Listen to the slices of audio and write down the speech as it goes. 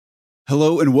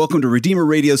Hello and welcome to Redeemer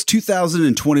Radio's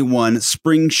 2021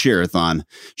 Spring Share-a-thon.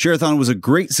 Share-a-thon was a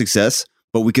great success,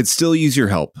 but we could still use your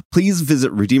help. Please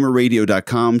visit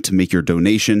redeemerradio.com to make your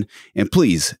donation, and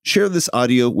please share this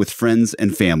audio with friends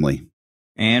and family.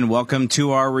 And welcome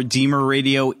to our Redeemer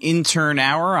Radio Intern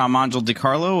Hour. I'm Angel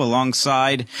DiCarlo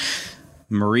alongside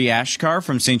Marie Ashkar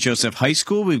from St. Joseph High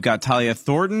School. We've got Talia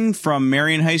Thornton from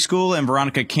Marion High School and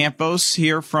Veronica Campos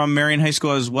here from Marion High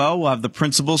School as well. We'll have the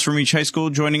principals from each high school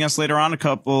joining us later on. A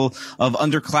couple of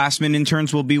underclassmen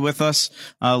interns will be with us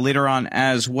later on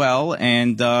as well,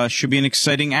 and should be an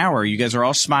exciting hour. You guys are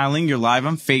all smiling. You're live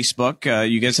on Facebook.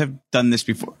 You guys have done this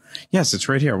before. Yes, it's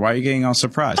right here. Why are you getting all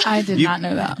surprised? I did not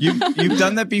know that. You've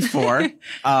done that before,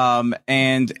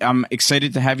 and I'm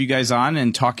excited to have you guys on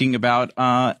and talking about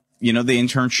the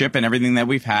internship and everything that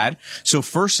we've had. So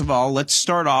first of all, let's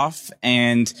start off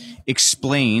and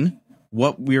explain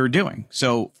what we're doing.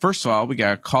 So first of all, we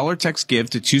got a call or text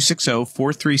give to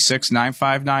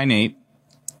 260-436-9598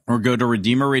 or go to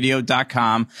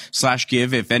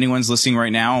redeemerradio.com/give if anyone's listening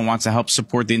right now and wants to help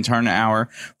support the intern hour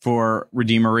for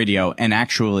Redeemer Radio. And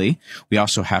actually, we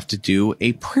also have to do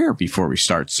a prayer before we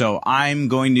start. So I'm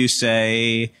going to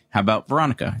say, how about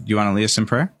Veronica? Do you want to lead us in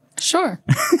prayer? Sure.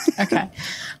 Okay.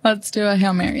 Let's do a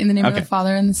Hail Mary. In the name of the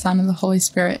Father, and the Son, and the Holy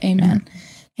Spirit. Amen.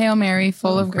 Hail Mary,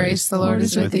 full of grace, the Lord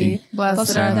is with thee.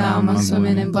 Blessed art thou amongst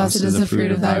women, and blessed is the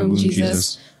fruit of thy womb,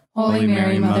 Jesus. Holy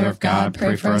Mary, Mother of God,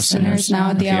 pray for us sinners, now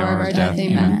at the hour of our death.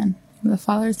 Amen. The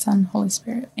Father, Son, Holy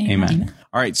Spirit. Amen.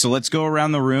 All right, so let's go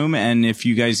around the room, and if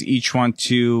you guys each want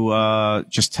to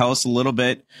just tell us a little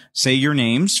bit, say your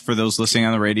names for those listening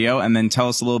on the radio, and then tell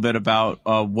us a little bit about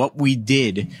what we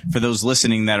did for those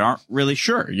listening that aren't really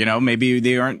sure. Maybe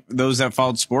they aren't those that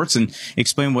followed sports, and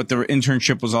explain what the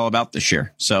internship was all about this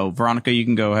year. So, Veronica, you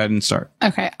can go ahead and start.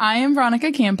 Okay, I am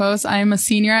Veronica Campos. I am a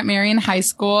senior at Marion High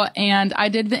School, and I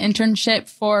did the internship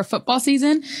for football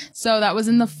season. So that was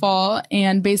in the fall,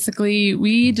 and basically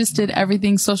we just did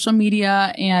everything social media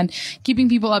and keeping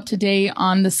people up to date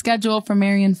on the schedule for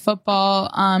Marion football.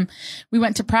 We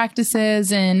went to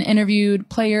practices and interviewed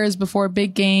players before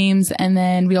big games. And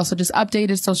then we also just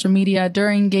updated social media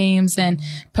during games and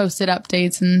posted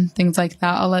updates and things like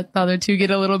that. I'll let the other two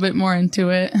get a little bit more into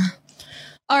it.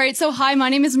 All right. So hi, my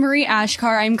name is Marie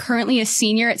Ashkar. I'm currently a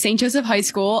senior at St. Joseph High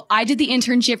School. I did the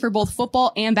internship for both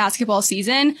football and basketball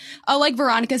season. Like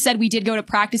Veronica said, we did go to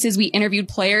practices. We interviewed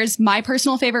players. My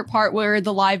personal favorite part were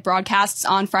the live broadcasts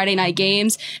on Friday night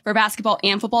games for basketball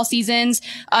and football seasons.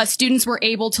 Students were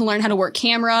able to learn how to work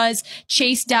cameras,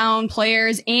 chase down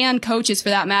players and coaches for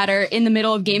that matter in the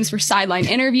middle of games for sideline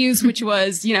interviews, which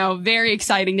was, very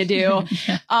exciting to do.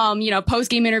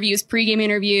 Post-game interviews, pre-game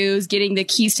interviews, getting the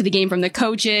keys to the game from the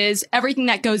coach. Everything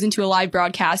that goes into a live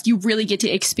broadcast, you really get to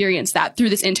experience that through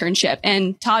this internship.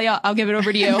 And Talia, I'll give it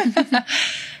over to you.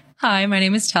 Hi, my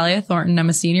name is Talia Thornton. I'm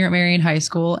a senior at Marion High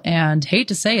School, and hate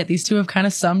to say it, these two have kind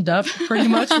of summed up pretty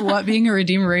much what being a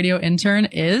Redeemer Radio intern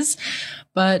is.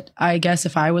 But I guess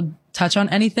if I would touch on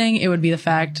anything, it would be the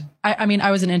fact,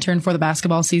 I was an intern for the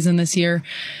basketball season this year,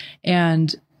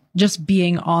 and just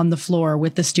being on the floor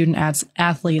with the student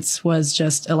athletes was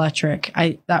just electric.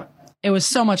 It was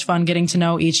so much fun getting to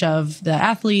know each of the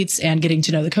athletes and getting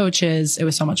to know the coaches. It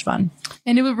was so much fun.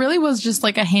 And it really was just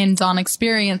like a hands-on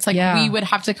experience. We would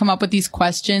have to come up with these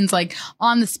questions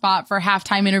on the spot for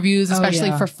halftime interviews,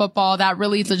 especially for football. That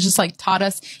really just taught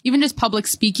us even just public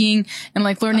speaking and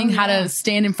learning how to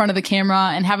stand in front of the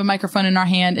camera and have a microphone in our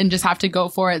hand and just have to go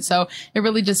for it. So it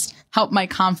really just helped my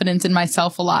confidence in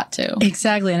myself a lot too.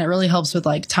 Exactly. And it really helps with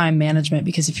time management,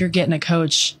 because if you're getting a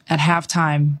coach at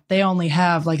halftime, they only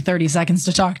have 30 seconds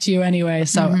to talk to you anyway.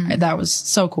 So that was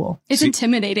so cool. It's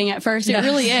intimidating at first. It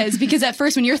really is, because at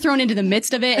first when you're thrown into the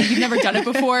midst of it and you've never done it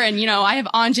before, and I have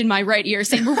Anj in my right ear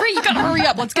saying, Marie, you gotta hurry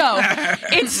up, let's go.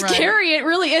 It's scary. It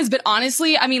really is. But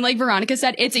honestly, like Veronica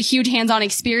said, it's a huge hands-on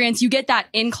experience. You get that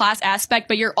in-class aspect,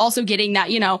 but you're also getting that,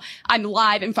 I'm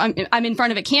live and I'm in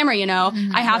front of a camera,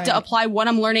 I have to apply what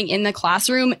I'm learning in the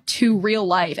classroom to real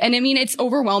life. And it's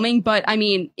overwhelming, but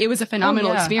it was a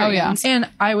phenomenal experience. And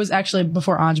I was actually,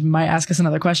 before Anj might ask us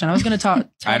another question, I was going to talk.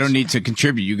 I don't need to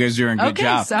contribute. You guys are doing a good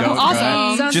job. Sounds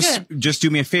awesome. Go just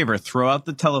do me a favor. Throw out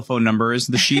the telephone number. Is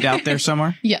the sheet out there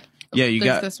somewhere? Yeah. Yeah, you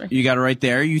got it right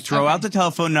there. You throw out the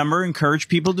telephone number, encourage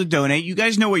people to donate. You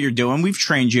guys know what you're doing. We've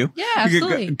trained you. Yeah,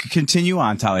 absolutely. Continue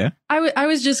on, Talia. I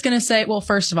was just going to say, well,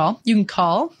 first of all, you can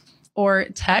call or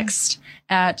text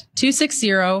at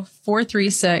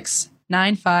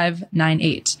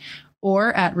 260-436-9598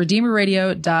 or at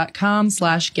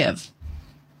redeemerradio.com/give.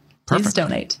 Please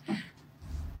donate.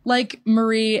 Like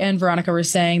Marie and Veronica were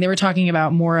saying, they were talking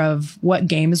about more of what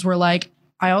games were like.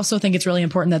 I also think it's really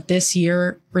important that this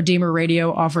year Redeemer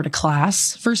Radio offered a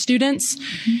class for students.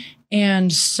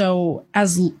 And so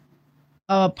as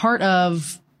a part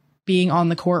of being on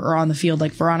the court or on the field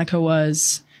like Veronica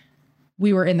was,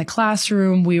 we were in the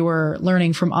classroom, we were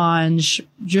learning from Anj,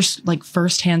 just like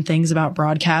firsthand things about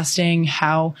broadcasting,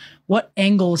 what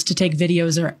angles to take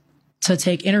videos or to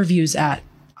take interviews at.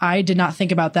 I did not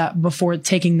think about that before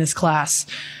taking this class.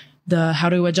 How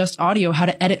to adjust audio, how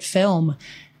to edit film,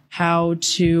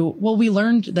 we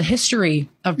learned the history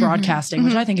of broadcasting,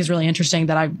 which I think is really interesting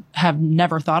that I have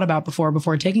never thought about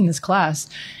before taking this class.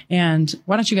 And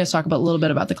why don't you guys talk a little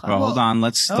bit about the class? Well, hold on.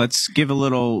 Let's give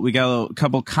we got a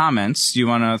couple comments. Do you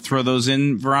want to throw those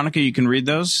in, Veronica? You can read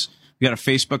those. We got a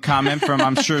Facebook comment from,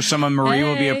 I'm sure someone Marie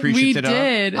will be appreciative of. We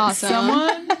did.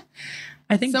 Awesome.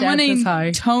 I think someone Dad says named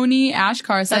hi. Tony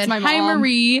Ashkar said, That's my "Hi, mom.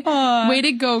 Marie. Way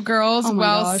to go, girls. Oh my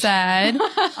well gosh. said."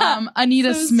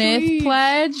 Anita So Smith sweet.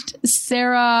 pledged.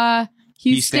 Sarah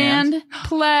Husstand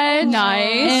pledged.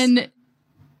 Nice. And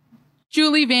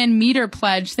Julie Van Meter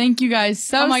pledged. Thank you guys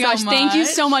so Oh my gosh, thank you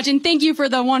so much. And thank you for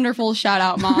the wonderful shout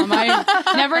out, Mom. I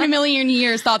never in a million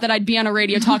years thought that I'd be on a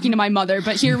radio talking to my mother,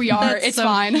 but here we are. That's It's so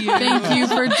fine. cute. Thank you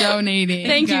for donating.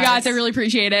 Thank you guys. I really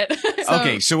appreciate it.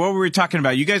 Okay, so what were we talking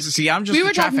about? You guys see, I'm just We the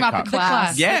were talking traffic about the cop.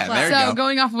 class. Yeah, there you So go.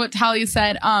 going off of what Talia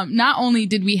said, not only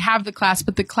did we have the class,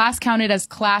 but the class counted as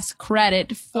class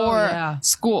credit for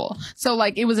school. So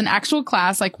like it was an actual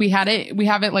class, like we have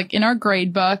it like in our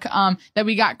grade book, that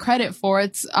we got credit for.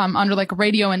 It's under like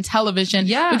radio and television,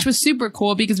 which was super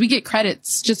cool because we get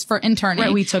credits just for interning.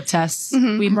 Right, we took tests.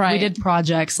 We did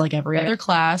projects like every other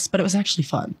class, but it was actually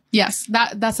fun. Yes,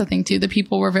 that's the thing too. The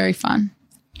people were very fun.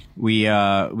 We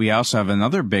also have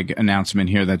another big announcement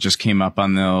here that just came up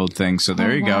on the old thing. So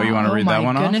there you go. You want to read that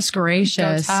one off? Goodness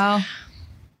gracious.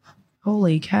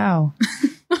 Holy cow.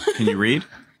 Can you read?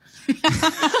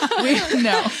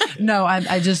 No,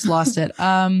 I just lost it.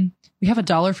 We have a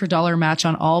 $1 for $1 match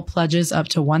on all pledges up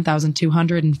to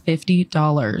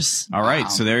 $1,250. All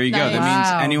right. So there you go. Nice. That means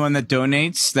anyone that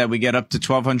donates that we get up to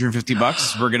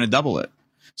 $1,250, we're going to double it.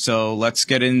 So let's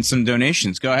get in some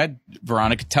donations. Go ahead,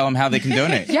 Veronica. Tell them how they can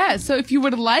donate. Yeah, so if you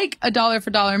would like a $1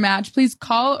 for $1 match, please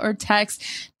call or text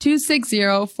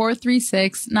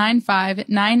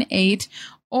 260-436-9598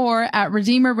 or at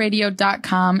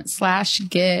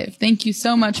redeemerradio.com/give. Thank you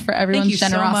so much for everyone's so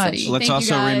generosity. much. Let's Thank you,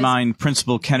 also guys. remind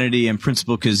Principal Kennedy and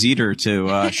Principal Kaziter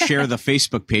to share the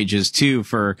Facebook pages too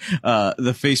for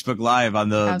the Facebook Live on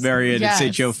the Marion Yes.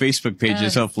 SHO Facebook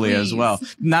pages, hopefully as please. well.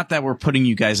 Not that we're putting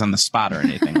you guys on the spot or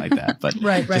anything like that, but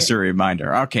Right. just a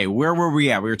reminder. Okay, where were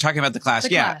we at? We were talking about the class.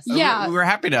 class. Yeah. We were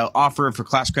happy to offer it for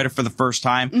class credit for the first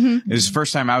time. It was the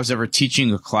first time I was ever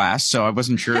teaching a class, so I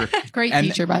wasn't sure. Great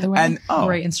teacher, by the way. And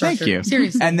Great instructor. Thank you.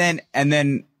 Seriously. And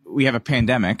then we have a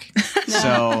pandemic.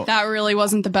 So That really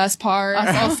wasn't the best part.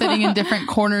 Us all sitting in different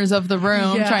corners of the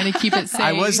room trying to keep it safe.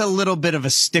 I was a little bit of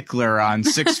a stickler on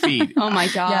 6 feet. Oh my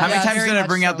God. How many times very did I much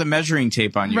bring out so. the measuring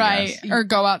tape on you right. guys? Or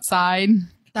go outside.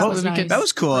 That was nice. That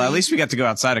was cool. At least we got to go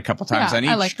outside a couple times Yeah, on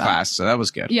I each like that. class, so that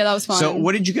was good. Yeah, that was fun. So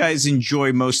what did you guys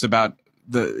enjoy most about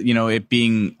it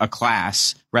being a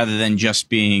class rather than just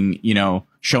being,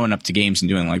 showing up to games and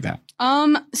doing like that?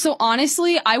 So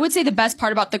honestly, I would say the best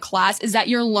part about the class is that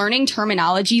you're learning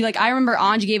terminology. Like I remember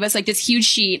Anj gave us like this huge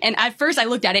sheet and at first I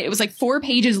looked at it, it was like 4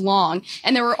 pages long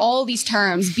and there were all these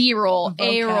terms, B-roll,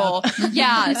 A-roll,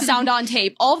 sound on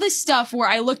tape, all this stuff where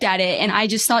I looked at it and I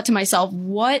just thought to myself,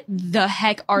 what the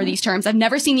heck are these terms? I've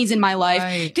never seen these in my life.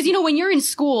 Right. Cause when you're in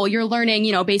school, you're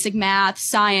learning, basic math,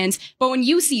 science, but when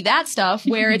you see that stuff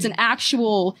where it's an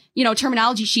actual,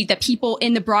 terminology sheet that people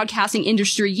in the broadcasting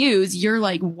industry use, you're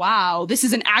like, wow, this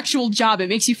is an actual job. It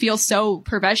makes you feel so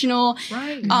professional.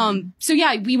 Right. So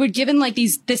yeah, we were given like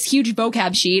this huge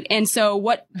vocab sheet. And so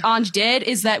what Anj did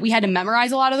is that we had to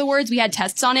memorize a lot of the words. We had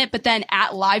tests on it, but then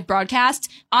at live broadcasts,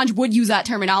 Anj would use that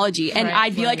terminology and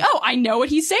I'd be like, oh, I know what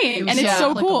he's saying. And it's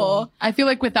so cool. I feel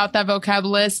like without that vocab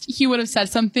list, he would have said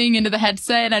something into the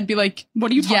headset and I'd be like,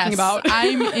 What are you talking yes, about?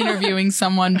 I'm interviewing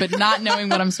someone, but not knowing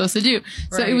what I'm supposed to do.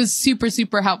 So it Right. was super,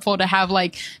 super helpful to have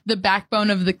like the backbone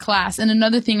of the class. And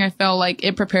another thing I felt like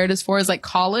it prepared us for is like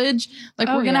college. Like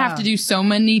we're going to have to do so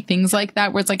many things like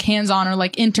that where it's like hands-on or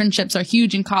like internships are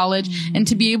huge in college. And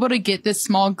to be able to get this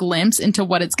small glimpse into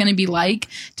what it's going to be like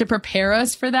to prepare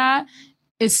us for that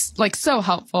is like so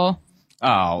helpful.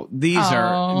 Oh, these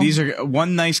are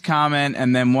one nice comment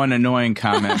and then one annoying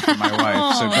comment from my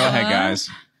wife. So go ahead, guys.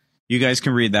 You guys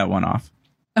can read that one off.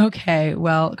 Okay,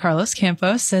 well, Carlos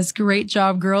Campos says, great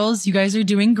job, girls. You guys are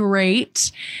doing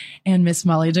great. And Miss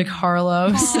Molly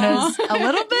DiCarlo says a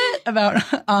little bit about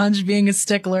Anj being a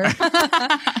stickler.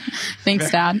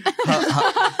 Thanks, Dad.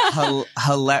 Well,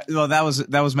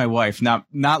 that was my wife.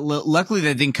 Luckily,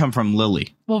 that didn't come from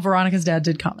Lily. Well, Veronica's dad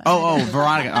did comment. Oh,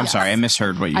 Veronica. I'm sorry. I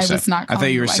misheard what you said. was not I thought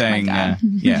you were calling your wife saying, my dad.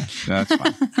 yeah, that's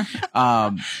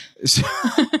fine. So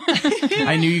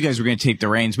I knew you guys were going to take the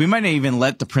reins. We might not even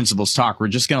let the principals talk. We're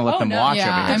just going to let them watch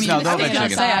everything. I They'll think eventually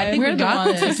get I it. think we're we the got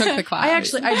ones who this. took the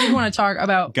class. I did want to talk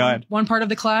about Go ahead. one part of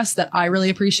the class that I really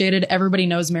appreciated. Everybody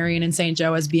knows Marion and St.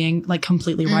 Joe as being like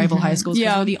completely rival high schools.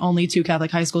 Yeah. We're the only two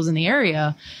Catholic high schools in the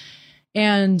area.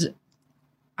 And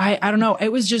I don't know.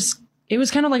 It was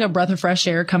kind of like a breath of fresh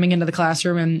air coming into the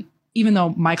classroom. And even though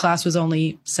my class was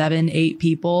only 7-8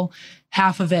 people,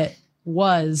 half of it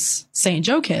was St.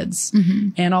 Joe kids.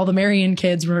 And all the Marion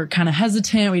kids were kind of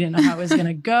hesitant. We didn't know how it was going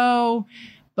to go.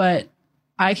 But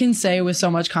I can say with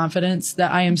so much confidence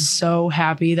that I am so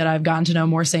happy that I've gotten to know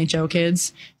more St. Joe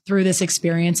kids through this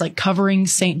experience, like covering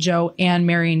St. Joe and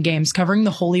Marion games. Covering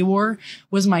the Holy War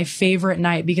was my favorite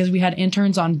night because we had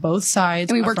interns on both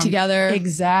sides. And we worked together.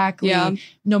 Exactly. Yeah.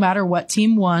 No matter what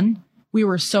team won, we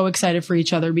were so excited for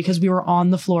each other because we were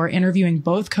on the floor interviewing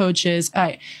both coaches.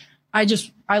 I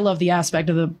love the aspect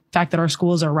of the fact that our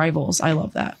schools are rivals. I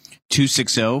love that.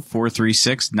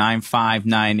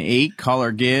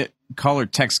 260-436-9598. Call or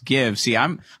text give. See,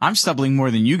 I'm stumbling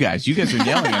more than you guys. You guys are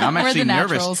yelling it. I'm actually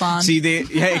nervous. See,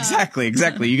 exactly.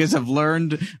 You guys have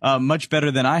learned much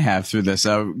better than I have through this.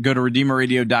 Go to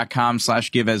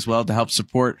redeemerradio.com/give as well to help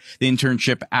support the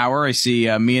internship hour. I see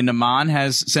Mia Naman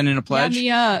has sent in a pledge.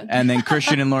 Yeah, Mia. And then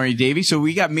Christian and Lori Davey. So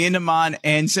we got Mia Naman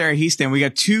and Sarah Heaston. We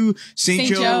got two St.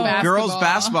 Joe girls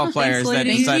basketball players that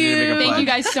decided to make a pledge. Thank you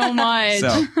guys so much.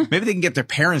 So maybe they can get their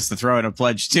parents to throw in a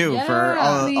pledge too for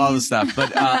all the stuff.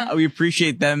 But we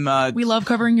appreciate them. We love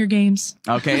covering your games.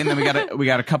 Okay, and then we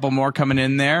got a couple more coming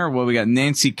in there. Well, we got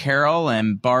Nancy Carroll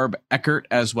and Barb Eckert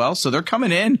as well. So they're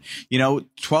coming in.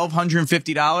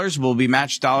 $1,250 will be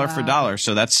matched dollar for dollar.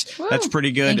 So that's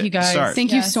pretty good. Thank you guys. Start.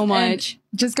 Thank you so much. And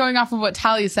just going off of what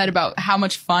Talia said about how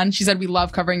much fun, she said we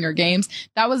love covering your games.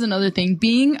 That was another thing.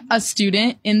 Being a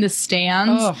student in the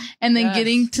stands and then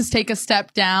getting to take a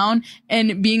step down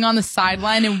and being on the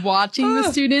sideline and watching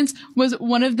the students was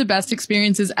one of the best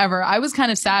experiences ever. I was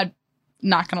kind of sad,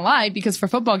 not gonna lie, because for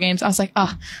football games, I was like,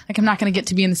 I'm not gonna get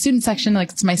to be in the student section.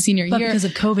 Like, it's my senior year. But because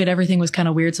of COVID, everything was kind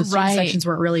of weird. So student sections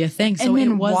weren't really a thing. So and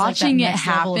then it was watching like that it next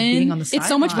level of happen, being on the it's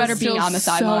so much better being on the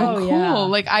sideline. So cool.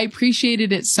 Like, I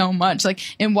appreciated it so much. Like,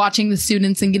 and watching the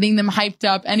students and getting them hyped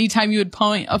up anytime you would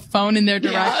point a phone in their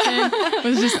direction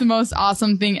was just the most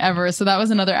awesome thing ever. So that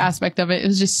was another aspect of it. It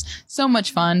was just so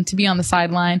much fun to be on the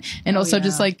sideline and also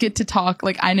just like get to talk.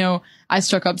 Like, I know I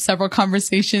struck up several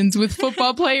conversations with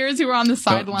football players who were on the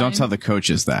sideline. Don't tell the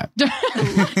coaches that.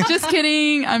 Just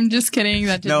kidding. I'm just kidding.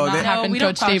 That did not happen,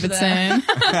 Coach Davidson.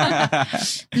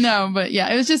 No, but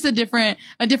yeah, it was just a different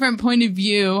point of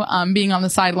view, being on the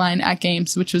sideline at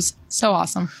games, which was so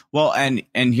awesome. Well,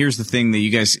 and here's the thing that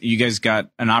you guys got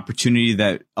an opportunity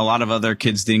that a lot of other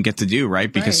kids didn't get to do, right?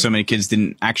 Because so many kids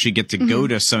didn't actually get to go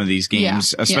to some of these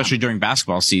games, especially during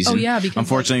basketball season. Oh yeah, because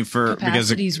unfortunately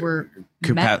capacities were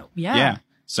met. Yeah.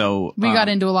 So we got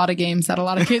into a lot of games that a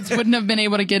lot of kids wouldn't have been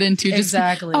able to get into.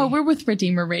 Exactly. We're with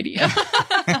Redeemer Radio.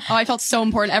 I felt so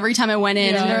important every time I went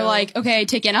in, and they're like, "Okay,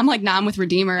 ticket." I'm like, "Nah, I'm with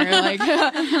Redeemer." Like,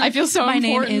 I feel so My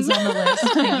important. name is on the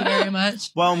list. Thank you very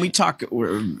much. Well, and we talk,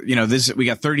 we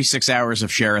got 36 hours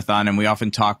of Share-a-thon, and we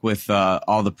often talk with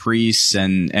all the priests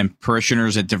and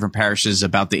parishioners at different parishes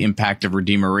about the impact of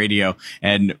Redeemer Radio.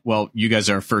 And well, you guys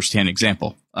are a firsthand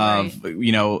example of,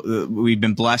 we've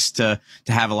been blessed to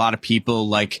have a lot of people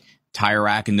like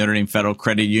TIRAC and Notre Dame Federal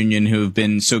Credit Union who have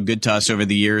been so good to us over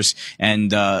the years.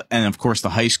 And of course the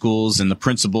high schools and the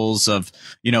principals of,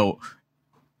 Mr.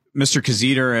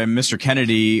 Kaziter and Mr.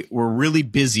 Kennedy were really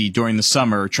busy during the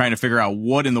summer trying to figure out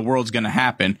what in the world's going to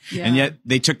happen. Yeah. And yet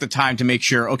they took the time to make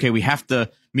sure, okay, we have to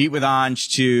meet with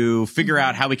Anj to figure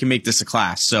out how we can make this a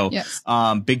class. So,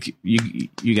 big,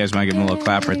 you guys might give them a little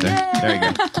clap right there. There you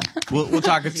go. We'll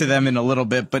talk to them in a little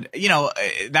bit, but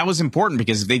that was important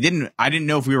because if they didn't, I didn't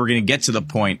know if we were going to get to the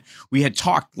point. We had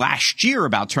talked last year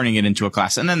about turning it into a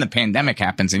class, and then the pandemic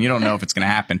happens and you don't know if it's going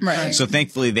to happen. Right. So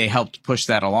thankfully they helped push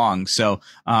that along. So,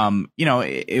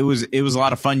 it was a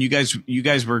lot of fun. You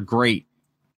guys were great.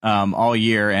 All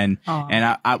year. And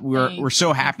we're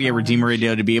so happy at Redeemer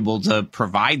Radio to be able to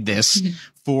provide this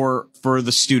for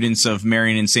the students of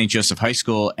Marion and St. Joseph High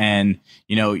School. And,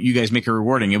 you guys make it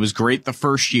rewarding. It was great the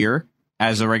first year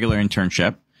as a regular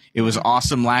internship. It was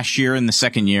awesome last year in the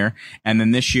second year. And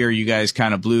then this year, you guys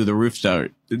kind of blew the roof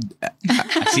out.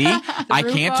 See, I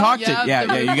can't talk to.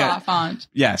 Yeah, you got.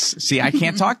 Yes. See, I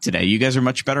can't talk today. You guys are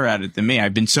much better at it than me.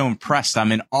 I've been so impressed.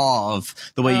 I'm in awe of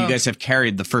the way you guys have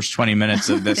carried the first 20 minutes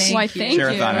of this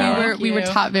Share-a-thon hour. We were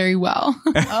taught very well.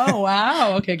 Oh,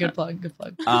 wow. Okay, good plug. Good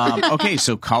plug. Okay,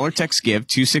 so call or text GIVE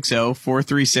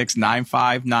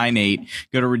 260-436-9598.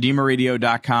 Go to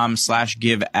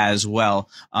redeemerradio.com/give as well.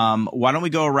 Why don't we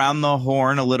go around the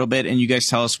horn a little bit and you guys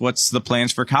tell us what's the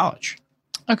plans for college?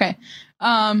 Okay.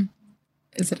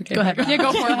 Is it okay? Go ahead. Yeah,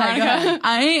 go for it. Go ahead.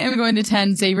 I am going to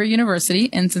attend Xavier University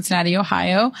in Cincinnati,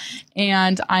 Ohio,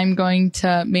 and I'm going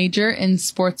to major in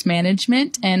sports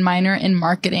management and minor in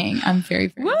marketing. I'm very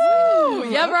excited.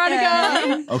 Yeah,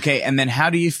 Veronica. Okay, and then how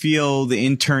do you feel the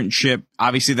internship?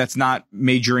 Obviously, that's not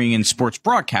majoring in sports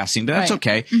broadcasting, but that's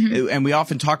okay. And we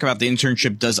often talk about the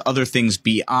internship does other things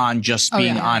beyond just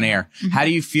being on air. How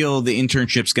do you feel the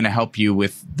internship's going to help you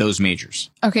with those majors?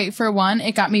 Okay, for one,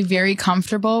 it got me very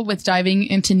comfortable with diving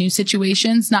into new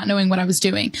situations, not knowing what I was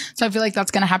doing. So I feel like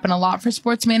that's going to happen a lot for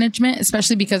sports management,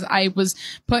 especially because I was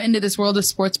put into this world of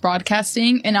sports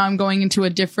broadcasting and now I'm going into a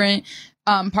different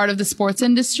part of the sports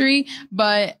industry,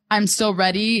 but I'm still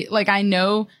ready. Like, I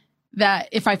know that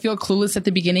if I feel clueless at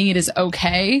the beginning, it is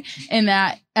okay. And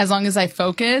that as long as I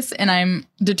focus and I'm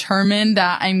determined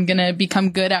that I'm going to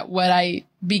become good at what I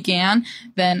began,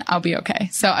 then I'll be okay.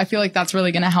 So I feel like that's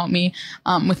really going to help me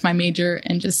with my major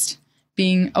and just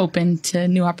being open to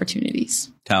new opportunities.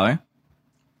 Talia?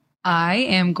 I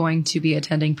am going to be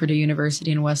attending Purdue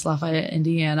University in West Lafayette,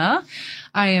 Indiana.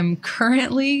 I am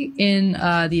currently in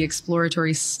the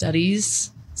exploratory studies.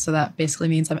 So that basically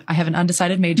means I have an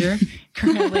undecided major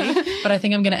currently, but I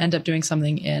think I'm going to end up doing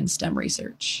something in STEM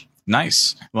research.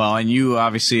 Nice. Well, and you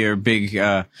obviously are a big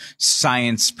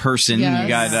science person. Yes. You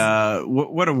got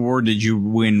what award did you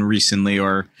win recently,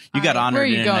 or you got honored Where are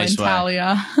you in a going, nice way?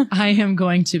 Talia? I am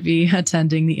going to be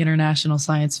attending the International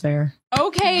Science Fair.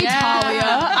 Okay, Talia.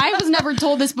 I was never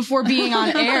told this before being on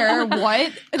air.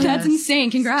 What? That's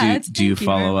insane. Congrats. Do you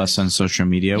follow us on social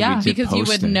media? Yeah, we did because you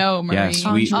post would it. know, Marie. Yes,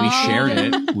 we shared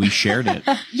it. We shared it.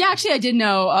 Yeah, actually, I did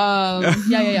know.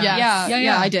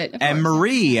 Yeah, I did. Of And course.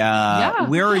 Marie,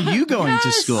 where are you going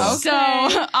to school? So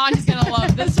Anj's gonna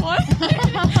love this one.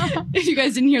 If you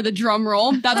guys didn't hear the drum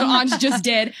roll, that's what Anj just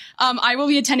did. I will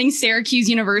be attending Syracuse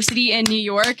University in New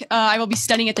York. I will be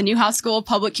studying at the Newhouse School of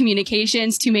Public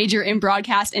Communications to major in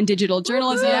broadcast and digital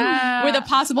journalism with a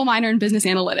possible minor in business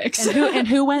analytics. And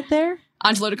who went there?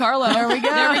 Angelo DiCarlo. There we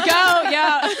go.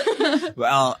 Yeah.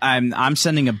 Well, I'm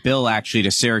sending a bill actually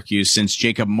to Syracuse since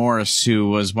Jacob Morris, who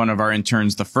was one of our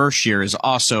interns the first year, is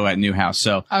also at Newhouse.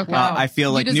 So I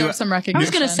feel like you deserve some recognition. I was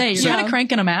going to say, you're kind of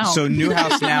cranking them out. So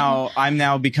Newhouse now, I'm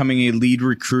now becoming a lead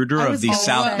recruiter of the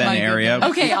South Bend area.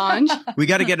 Okay, Anj. We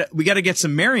got to get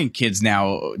some Marion kids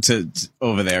now to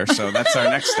over there. So that's our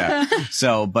next step.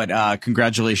 So, but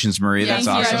congratulations, Marie. That's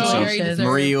Thank you. awesome. Very So deserved.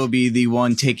 Marie will be the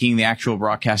one taking the actual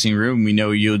broadcasting room. We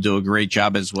know you'll do a great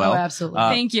job as well. Oh, absolutely.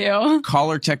 Thank you.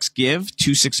 Call or text GIVE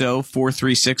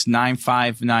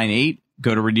 260-436-9598.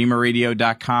 Go to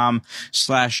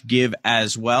redeemerradio.com/give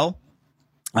as well.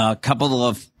 A couple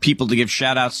of people to give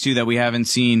shout outs to that we haven't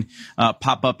seen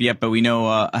pop up yet, but we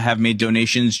know have made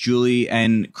donations. Julie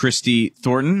and Christy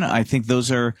Thornton. I think those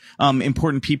are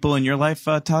important people in your life,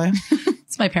 Talia.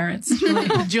 It's my parents,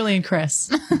 Julie and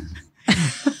Chris.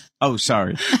 Oh,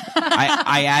 sorry.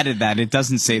 I added that. It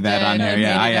doesn't say that on here.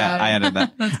 Yeah, I added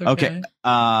that. That's Okay.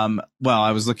 Well,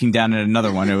 I was looking down at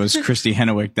another one. It was Christy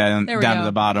Hennewick down to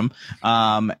the bottom.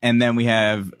 And then we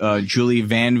have Julie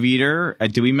Van Meter.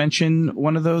 Did we mention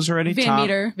one of those already? Van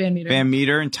Meter. Van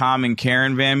Meter and Tom and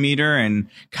Karen Van Meter and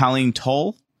Colleen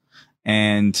Toll.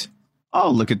 And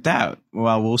look at that.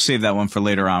 Well, we'll save that one for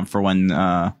later on for when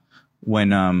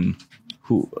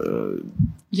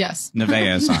Yes.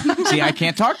 Nevaeh is on. See, I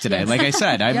can't talk today. Like I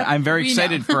said, I'm very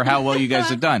excited for how well you guys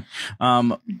have done.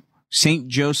 St.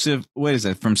 Joseph, what is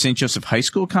it? From St. Joseph High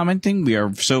School commenting. We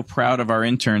are so proud of our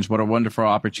interns. What a wonderful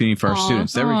opportunity for our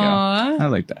students. There we go. I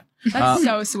like that. That's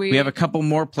so sweet. We have a couple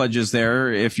more pledges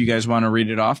there if you guys want to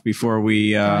read it off before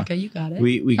we Okay, you got it.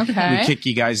 we kick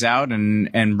you guys out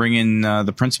and bring in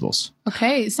the principals.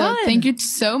 Okay, so thank you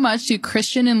so much to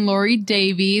Christian and Lori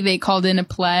Davey. They called in a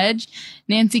pledge.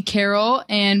 Nancy Carroll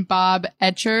and Bob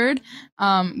Etchard.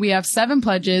 We have 7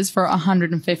 pledges for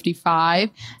 $155.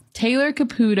 Taylor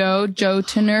Caputo, Joe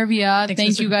Tenervia. Thanks,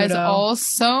 Thank Mr. you guys Caputo. all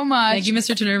so much. Thank you,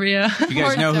 Mr. Tenervia. You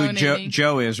guys for know who donating.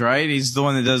 Joe is, right? He's the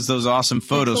one that does those awesome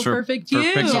photos Pixel for Perfect for You.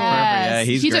 Pixel Perfect. Yeah,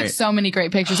 he's he great. took so many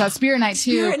great pictures at Spirit Night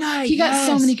too. Spirit Night, he got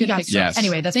so yes. many He good got pictures. Yes.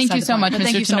 Anyway, that's Thank beside you the so point, much, but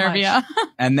thank Mr. you so much. Tenervia.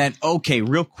 And then, okay,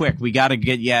 real quick, we got to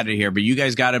get you out of here, but you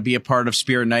guys got to be a part of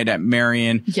Spirit Night at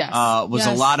Marion. Yes. Was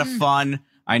a Yes. lot of fun.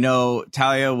 I know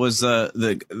Talia was the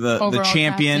Overall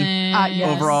champion, captain. Yes.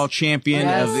 overall champion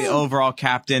Yes. of the overall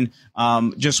captain.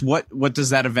 Just what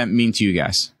does that event mean to you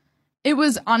guys? It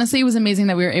was amazing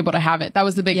that we were able to have it. That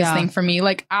was the biggest Yeah. thing for me.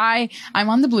 Like I'm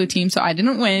on the blue team, so I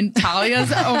didn't win.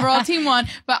 Talia's overall team won,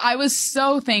 but I was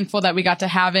so thankful that we got to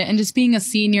have it, and just being a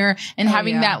senior and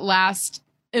having yeah. that last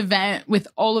event with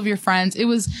all of your friends. It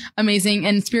was amazing.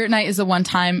 And Spirit Night is the one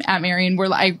time at Marion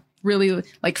where I really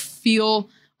feel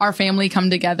our family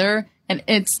come together, and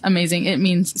it's amazing. It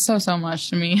means so much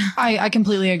to me. I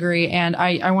completely agree. And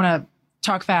I want to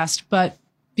talk fast, but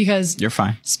because You're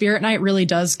fine. Spirit Night really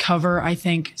does cover, I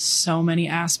think, so many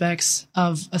aspects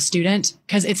of a student,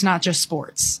 because it's not just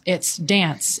sports. It's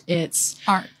dance. It's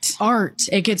art.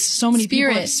 It gets so many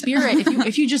people. Spirit.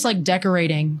 If you just like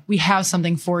decorating, we have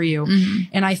something for you.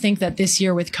 And I think that this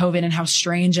year with COVID and how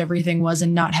strange everything was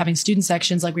and not having student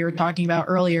sections like we were talking about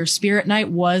earlier, Spirit Night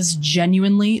was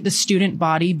genuinely the student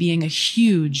body being a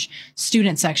huge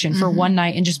student section for one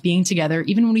night and just being together.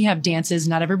 Even when we have dances,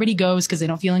 not everybody goes because they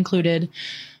don't feel included.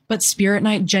 But Spirit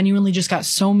Night genuinely just got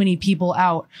so many people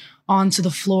out onto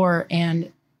the floor, and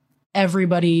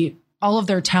everybody, all of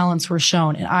their talents were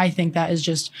shown. And I think that is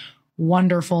just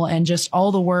wonderful, and just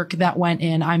all the work that went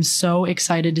in. I'm so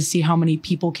excited to see how many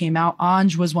people came out.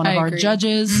 Anj was one of our agree.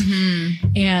 judges,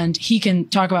 and he can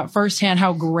talk about firsthand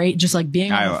how great just like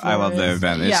being on the floor I love the is.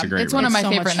 event. It's a great it's one of event. my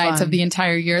So favorite much nights fun. of the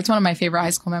entire year. It's one of my favorite high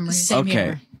school memories. Same Okay.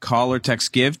 here. Call or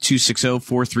text GIVE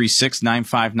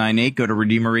 260-436-9598. Go to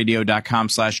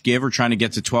redeemerradio.com/give. We're trying to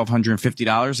get to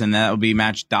 $1,250, and that will be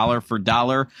matched dollar for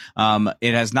dollar.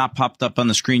 It has not popped up on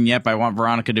the screen yet, but I want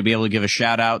Veronica to be able to give a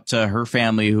shout out to her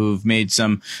family who've made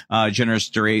some generous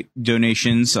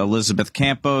donations. Elizabeth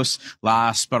Campos, La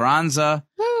Esperanza,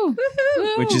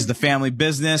 which is the family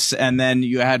business, and then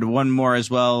you had one more as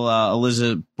well,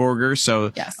 Elizabeth Borger.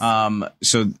 So, Yes.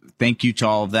 So thank you to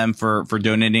all of them for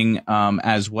donating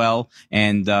as well.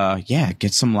 And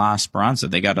get some La Esperanza.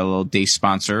 They got a little day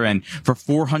sponsor, and for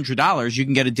 $400 you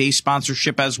can get a day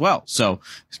sponsorship as well. So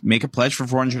make a pledge for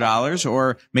 $400,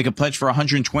 or make a pledge for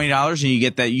 $120, and you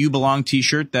get that You Belong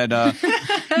t-shirt that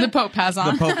The Pope has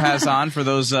on. the Pope has on for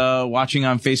those watching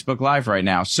on Facebook Live right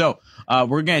now. So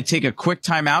we're going to take a quick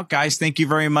time out. Guys, thank you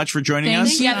very much for joining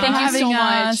us. Yeah, thank you having so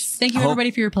us. much. Thank you, Hope-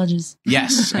 everybody, for your pledges.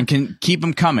 Yes, and can keep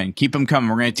them coming. Keep them coming.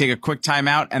 We're going to take a quick time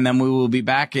out, and then we will be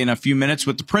back in a few minutes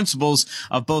with the principals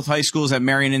of both high schools at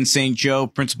Marion and St. Joe,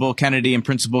 Principal Kennedy and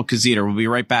Principal Kazita. We'll be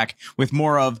right back with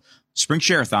more of Spring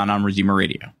Share-a-thon on Redeemer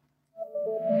Radio.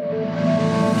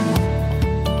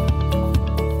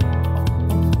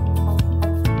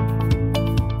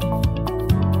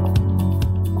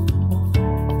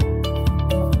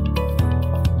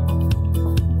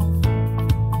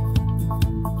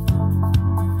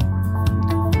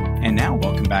 And now,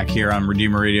 welcome back here on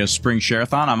Redeemer Radio's Spring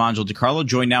Share-a-thon. I'm Angel DiCarlo,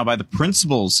 joined now by the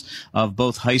principals of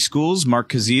both high schools, Mark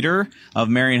Kaziter of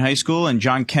Marion High School and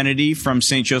John Kennedy from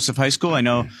St. Joseph High School.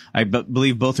 I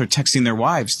believe both are texting their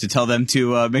wives to tell them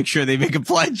to make sure they make a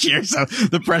pledge here, so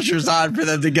the pressure's on for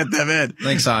them to get them in.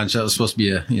 Thanks, Anj. That was supposed to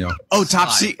be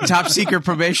Top secret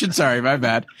probation. Sorry, my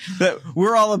bad. But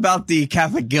we're all about the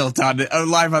Catholic guilt on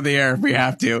live on the air if we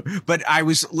have to. But I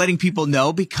was letting people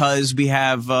know because we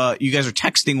have you guys are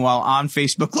texting while on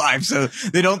Facebook Live, so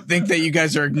they don't think that you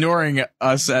guys are ignoring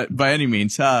us by any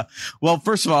means. Well,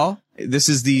 first of all, this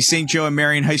is the St. Joe and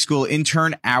Marion High School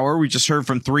Intern Hour. We just heard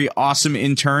from 3 awesome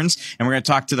interns, and we're going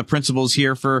to talk to the principals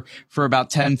here for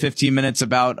about 10, 15 minutes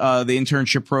about the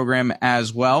internship program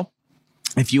as well.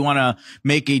 If you want to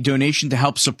make a donation to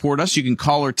help support us, you can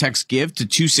call or text GIVE to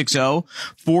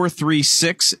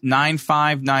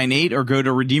 260-436-9598 or go to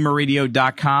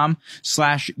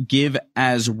redeemerradio.com/give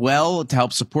as well to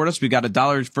help support us. We got a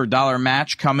dollar for dollar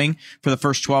match coming for the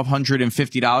first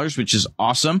 $1,250, which is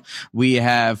awesome. We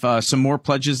have some more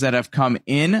pledges that have come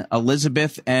in.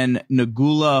 Elizabeth and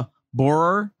Nagula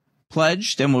Borer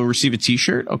pledged and will receive a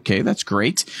t-shirt. Okay, that's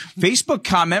great. Facebook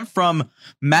comment from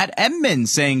Matt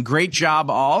Edmonds saying, great job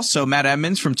all. So Matt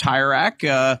Edmonds from Tire-Rack,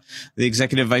 the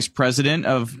executive vice president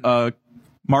of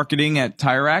marketing at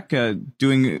Tire-Rack,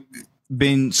 doing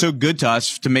been so good to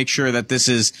us to make sure that this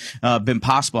has been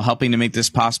possible, helping to make this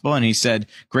possible. And he said,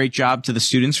 great job to the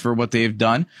students for what they've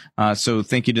done. So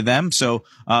thank you to them. So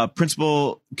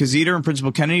Principal Kaziter and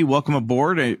Principal Kennedy, welcome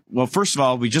aboard. Well, first of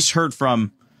all, we just heard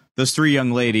from those three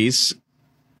young ladies.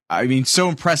 I mean, so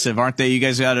impressive, aren't they? You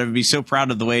guys got to be so proud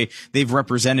of the way they've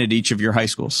represented each of your high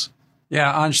schools.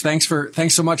 Yeah, Anj,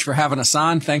 thanks so much for having us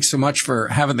on. Thanks so much for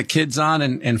having the kids on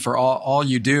and for all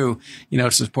you do,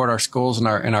 to support our schools and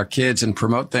our kids and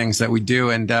promote things that we do.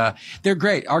 And, they're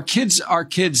great. Our kids, are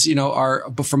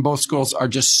from both schools are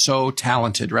just so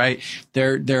talented, right?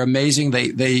 They're amazing.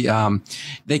 They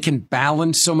can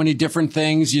balance so many different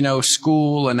things,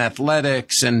 school and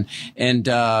athletics and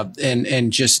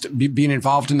just being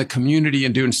involved in the community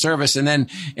and doing service. And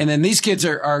then these kids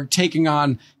are taking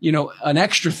on, an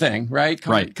extra thing, right?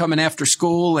 Coming after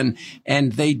school and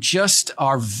they just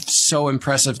are so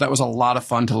impressive. That was a lot of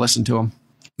fun to listen to them.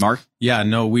 Mark? Yeah,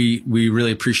 no, we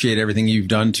really appreciate everything you've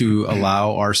done to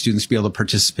allow our students to be able to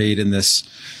participate in this,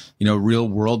 real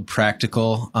world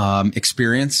practical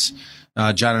experience.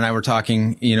 John and I were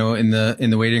talking, in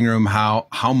the waiting room,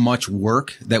 how much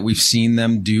work that we've seen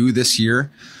them do this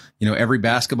year. Every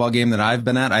basketball game that I've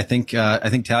been at, I think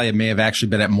Talia may have actually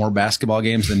been at more basketball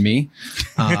games than me.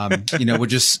 It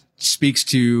just speaks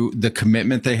to the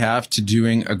commitment they have to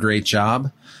doing a great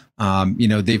job.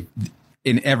 They've,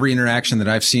 in every interaction that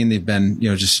I've seen, they've been,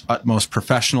 just utmost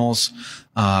professionals,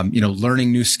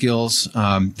 learning new skills.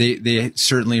 They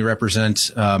certainly represent,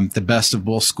 the best of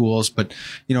both schools, but,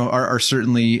 are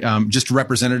certainly, just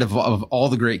representative of all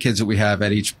the great kids that we have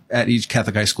at each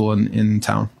Catholic high school in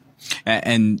town.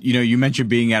 And you mentioned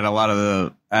being at a lot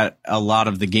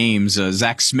of the games.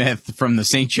 Zach Smith from the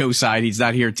St. Joe side, he's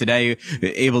not here today,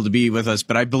 able to be with us,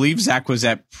 but I believe Zach was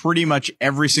at pretty much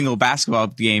every single basketball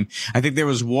game. I think there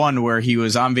was one where he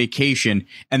was on vacation,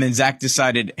 and then Zach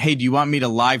decided, hey, do you want me to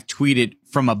live tweet it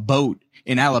from a boat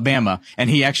in Alabama?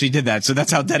 And he actually did that. So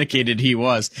that's how dedicated he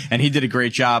was. And he did a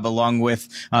great job along with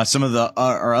some of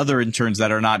our other interns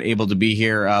that are not able to be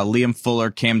here. Liam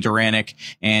Fuller, Cam Duranick,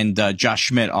 and Josh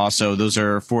Schmidt also. Those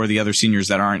are four of the other seniors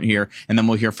that aren't here. And then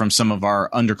we'll hear from some of our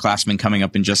underclassmen coming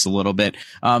up in just a little bit.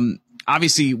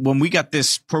 Obviously, when we got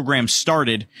this program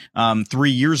started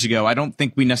 3 years ago, I don't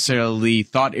think we necessarily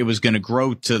thought it was going to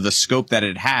grow to the scope that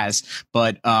it has.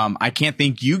 But I can't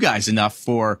thank you guys enough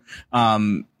for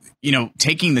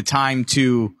taking the time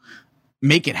to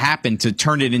make it happen, to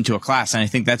turn it into a class. And I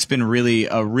think that's been a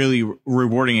really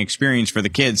rewarding experience for the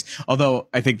kids. Although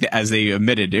I think that, as they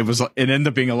admitted, it ended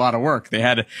up being a lot of work. They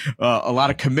had a lot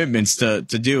of commitments to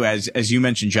do, as you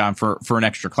mentioned, John, for an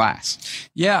extra class.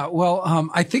 Yeah. Well,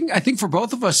 I think for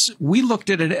both of us, we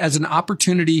looked at it as an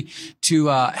opportunity to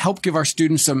help give our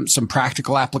students some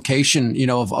practical application,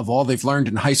 of all they've learned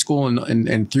in high school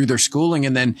and through their schooling.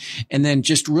 And then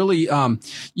just really, and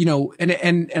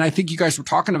I think you guys were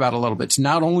talking about a little bit. It's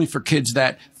not only for kids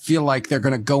that feel like they're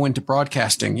going to go into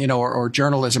broadcasting, or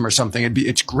journalism or something.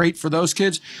 It's great for those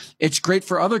kids. It's great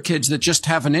for other kids that just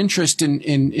have an interest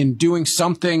in doing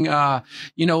something, a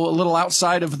little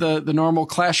outside of the normal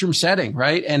classroom setting,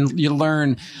 right? And you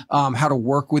learn, how to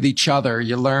work with each other.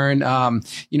 You learn,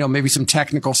 maybe some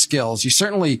technical skills. You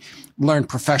certainly learn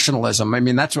professionalism. I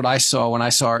mean, that's what I saw when I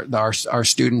saw our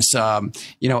students,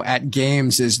 at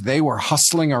games, is they were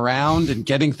hustling around and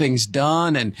getting things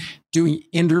done and doing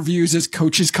interviews as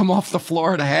coaches come off the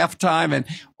floor at halftime, and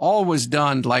all was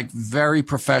done like very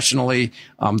professionally.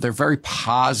 They're very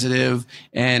positive,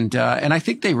 and I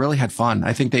think they really had fun.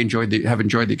 I think they have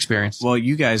enjoyed the experience. Well,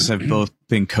 you guys have both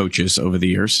been coaches over the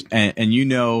years, and you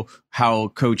know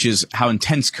how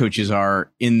intense coaches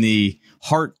are in the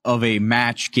heart of a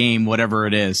match, game, whatever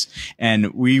it is.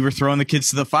 And we were throwing the kids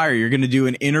to the fire. You're going to do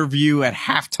an interview at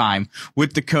halftime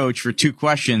with the coach for 2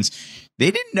 questions.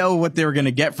 They didn't know what they were going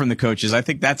to get from the coaches. I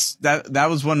think that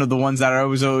was one of the ones that I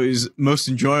was always most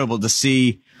enjoyable to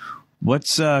see.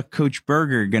 What's Coach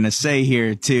Berger going to say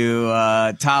here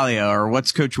to Talia, or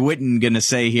what's Coach Witten going to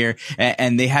say here?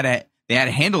 And they had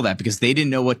to handle that because they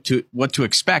didn't know what to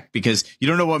expect, because you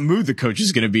don't know what mood the coach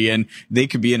is going to be in. They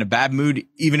could be in a bad mood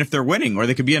even if they're winning, or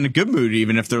they could be in a good mood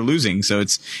even if they're losing. So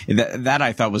it's that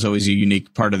I thought was always a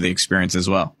unique part of the experience as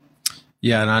well.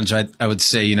 Yeah, and Anj, I would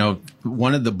say,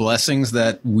 one of the blessings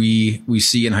that we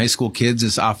see in high school kids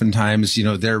is oftentimes,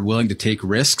 they're willing to take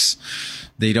risks.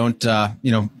 They don't,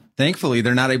 thankfully,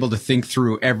 they're not able to think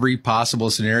through every possible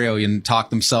scenario and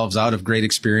talk themselves out of great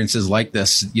experiences like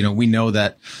this. We know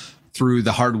that through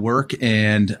the hard work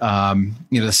and,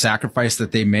 the sacrifice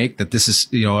that they make, that this is,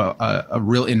 a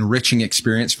real enriching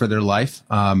experience for their life.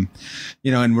 And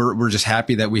we're just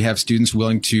happy that we have students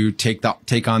willing to take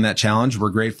on that challenge. We're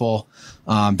grateful,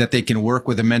 that they can work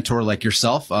with a mentor like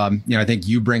yourself. I think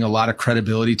you bring a lot of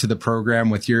credibility to the program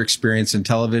with your experience in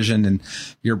television and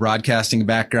your broadcasting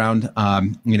background.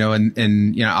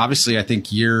 Obviously I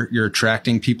think you're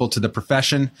attracting people to the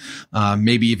profession,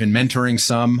 maybe even mentoring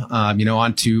some,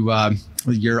 onto,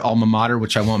 your alma mater,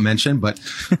 which I won't mention, but,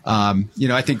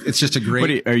 I think it's just a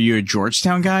great. Are you a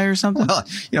Georgetown guy or something?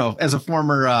 Well, as a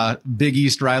former, Big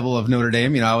East rival of Notre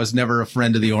Dame, I was never a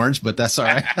friend of the Orange, but that's all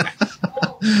right.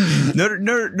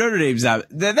 Notre Dame's not.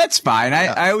 That's fine.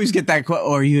 I always get that quote.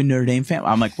 Oh, are you a Notre Dame fan?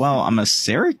 I'm like, well, I'm a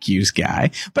Syracuse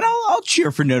guy, but I'll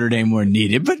cheer for Notre Dame where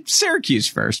needed, but Syracuse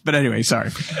first. But anyway,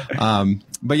 sorry.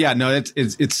 But yeah, no,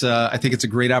 it's I think it's a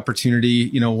great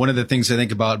opportunity. One of the things I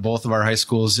think about both of our high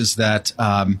schools is that,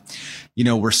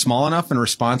 we're small enough and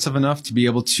responsive enough to be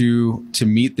able to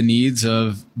meet the needs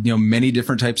of, many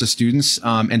different types of students,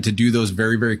 and to do those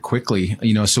very, very quickly.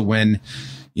 So when,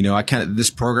 this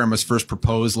program was first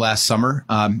proposed last summer,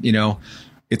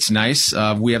 it's nice.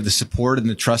 We have the support and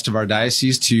the trust of our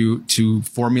diocese to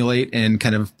formulate and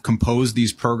kind of compose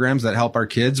these programs that help our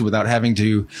kids without having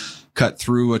to cut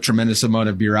through a tremendous amount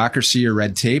of bureaucracy or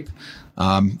red tape.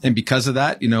 And because of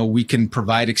that, we can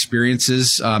provide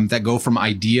experiences that go from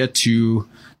idea to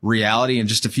reality in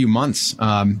just a few months.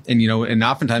 And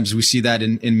oftentimes we see that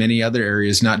in many other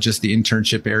areas, not just the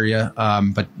internship area.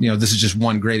 But this is just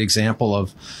one great example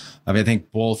of I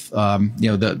think both,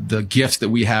 the gifts that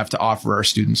we have to offer our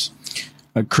students.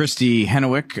 Christy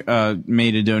Hennewick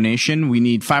made a donation. We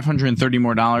need $530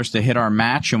 more to hit our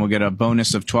match, and we'll get a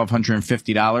bonus of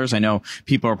 $1,250. I know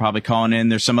people are probably calling in.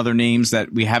 There's some other names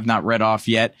that we have not read off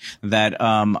yet that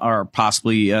are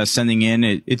possibly sending in.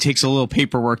 It takes a little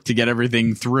paperwork to get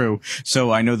everything through,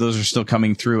 so I know those are still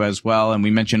coming through as well. And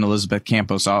we mentioned Elizabeth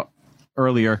Campos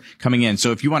earlier coming in.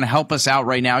 So if you want to help us out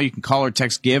right now, you can call or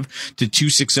text GIVE to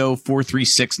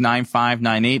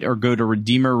 260-436-9598 or go to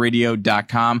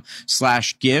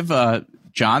redeemerradio.com/give.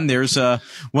 John, there's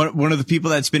one of the people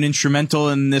that's been instrumental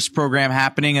in this program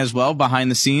happening as well,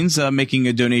 behind the scenes, making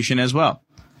a donation as well.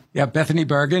 Yeah, Bethany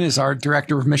Bergen is our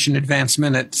Director of Mission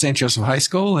Advancement at St. Joseph High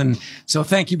School. And so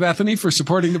thank you, Bethany, for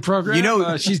supporting the program.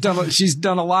 She's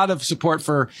done a lot of support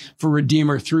for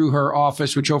Redeemer through her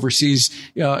office, which oversees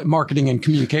marketing and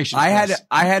communication. I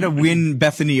had to win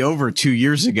Bethany over 2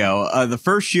 years ago. The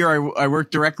first year I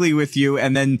worked directly with you,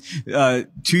 and then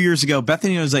 2 years ago,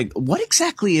 Bethany was like, what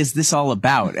exactly is this all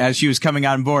about, as she was coming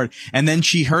on board? And then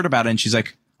she heard about it and she's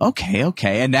like,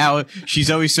 Okay. And now she's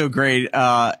always so great,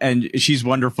 and she's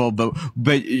wonderful, but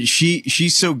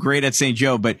she's so great at St.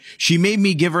 Joe, but she made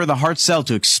me give her the hard sell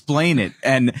to explain it.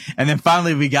 And then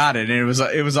finally we got it, and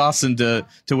it was awesome to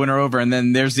win her over. And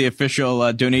then there's the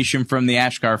official donation from the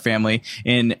Ashkar family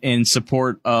in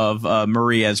support of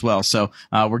Marie as well. So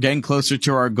we're getting closer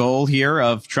to our goal here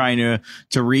of trying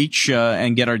to reach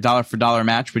and get our dollar for dollar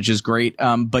match, which is great.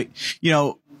 But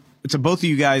to both of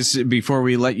you guys, before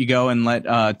we let you go and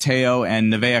let Teo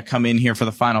and Nevaeh come in here for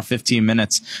the final 15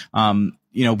 minutes,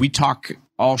 we talk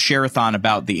all Share-a-thon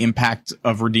about the impact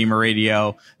of Redeemer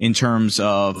Radio in terms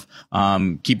of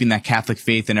keeping that Catholic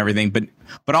faith and everything,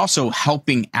 but also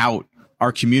helping out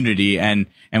our community. And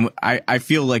I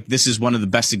feel like this is one of the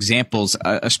best examples,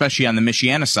 especially on the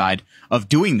Michiana side, of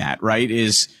doing that, right?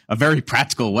 Is a very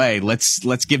practical way.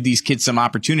 Let's give these kids some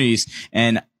opportunities.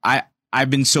 And I've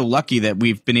been so lucky that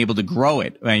we've been able to grow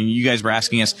it. And you guys were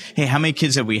asking us, hey, how many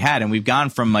kids have we had? And we've gone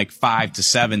from like 5 to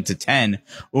 7 to 10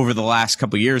 over the last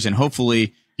couple of years. And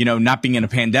hopefully, not being in a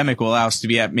pandemic will allow us to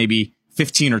be at maybe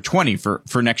 15 or 20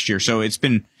 for next year. So it's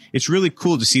really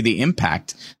cool to see the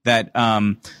impact that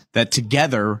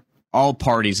together all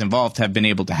parties involved have been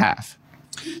able to have.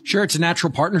 Sure, it's a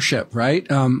natural partnership, right?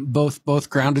 Both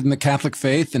grounded in the Catholic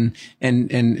faith and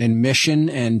mission,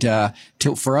 and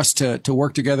for us to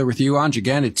work together with you, Anj.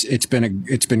 Again,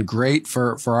 it's been great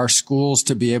for our schools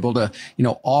to be able to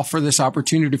offer this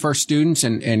opportunity for our students,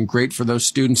 and great for those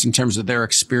students in terms of their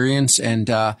experience. And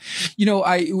our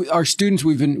students,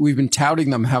 we've been touting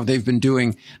them, how they've been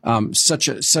doing such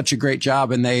a great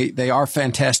job, and they are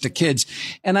fantastic kids.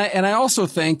 And I also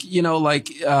think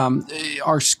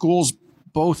our schools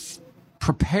both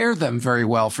prepare them very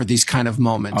well for these kind of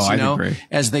moments, agree.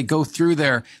 As they go through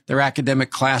their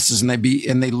academic classes, and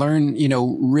they learn,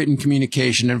 written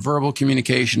communication and verbal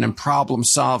communication and problem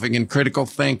solving and critical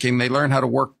thinking. They learn how to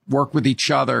work work with each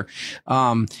other.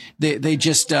 They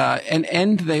just,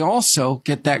 and they also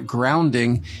get that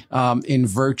grounding, in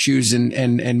virtues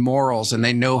and morals, and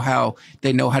they know how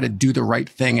to do the right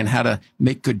thing and how to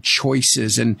make good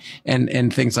choices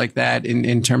and things like that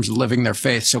in terms of living their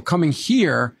faith. So coming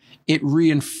here, it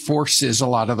reinforces a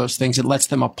lot of those things. It lets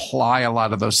them apply a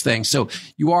lot of those things. So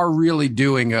you are really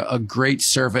doing a great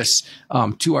service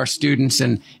to our students,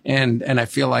 and I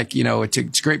feel like, it's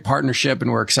a great partnership,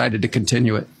 and we're excited to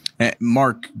continue it.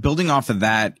 Mark, building off of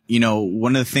that,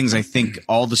 one of the things I think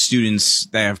all the students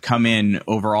that have come in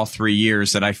over all 3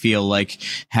 years that I feel like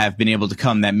have been able to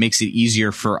come that makes it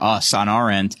easier for us on our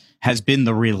end has been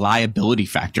the reliability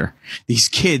factor. These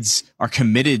kids are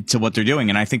committed to what they're doing.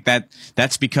 And I think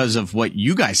that's because of what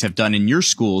you guys have done in your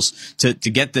schools to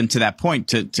get them to that point,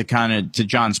 to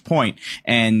John's point.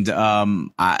 And,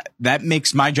 that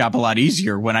makes my job a lot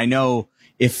easier when I know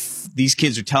if these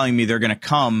kids are telling me they're going to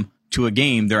come to a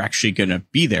game, they're actually going to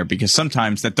be there, because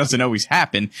sometimes that doesn't always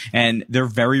happen, and they're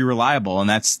very reliable. And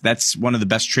that's one of the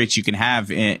best traits you can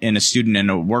have in a student and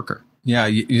a worker. Yeah,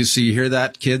 so you hear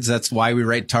that, kids? That's why we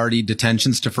write tardy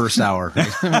detentions to first hour.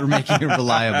 We're making it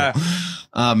reliable.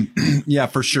 Yeah,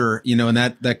 for sure. And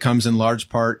that comes in large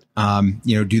part,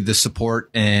 due to the support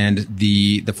and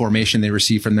the formation they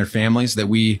receive from their families that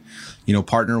we,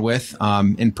 partner with,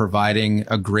 in providing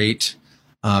a great,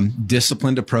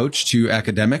 disciplined approach to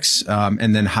academics,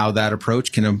 and then how that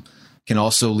approach can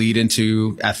also lead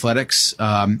into athletics,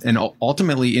 and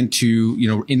ultimately into,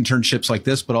 internships like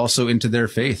this, but also into their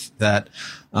faith. That,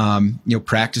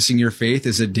 practicing your faith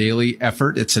is a daily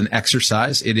effort. It's an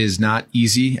exercise. It is not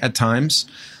easy at times.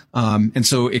 And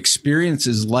so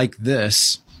experiences like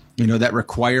this, that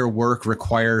require work,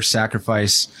 require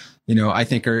sacrifice, I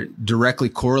think are directly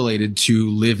correlated to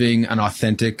living an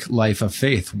authentic life of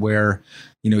faith where,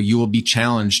 you will be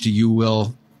challenged. You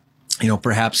will,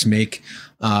 perhaps make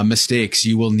mistakes.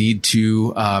 You will need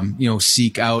to,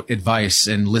 seek out advice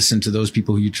and listen to those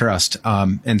people who you trust.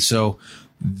 And so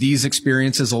these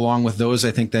experiences, along with those, I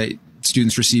think that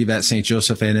students receive at St.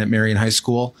 Joseph and at Marian High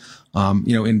School,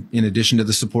 in addition to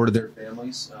the support of their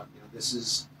families, this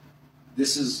is,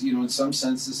 in some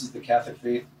sense, this is the Catholic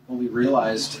faith fully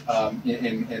realized,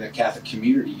 in a Catholic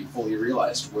community fully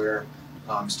realized, where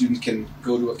students can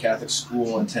go to a Catholic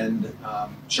school, attend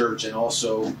church, and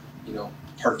also,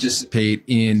 participate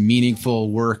in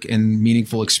meaningful work and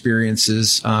meaningful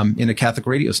experiences in a Catholic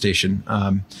radio station.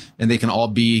 And they can all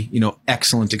be,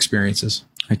 excellent experiences.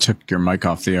 I took your mic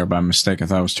off the air by mistake. I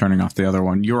thought I was turning off the other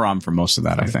one. You were on for most of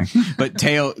that, I think. But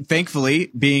Teo, thankfully,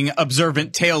 being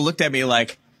observant, Teo looked at me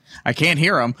like, I can't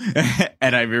hear him,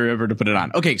 and I remember to put it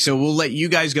on. Okay, so we'll let you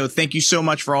guys go. Thank you so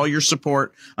much for all your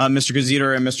support, Mr.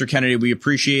 Gaziter and Mr. Kennedy. We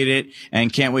appreciate it,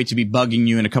 and can't wait to be bugging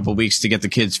you in a couple of weeks to get the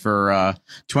kids for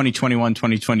 2021,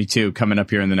 2022 coming up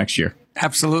here in the next year.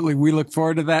 Absolutely. We look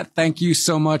forward to that. Thank you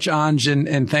so much, Anj,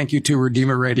 and thank you to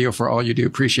Redeemer Radio for all you do.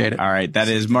 Appreciate it. All right. That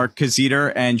is Mark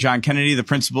Gaziter and John Kennedy, the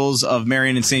principals of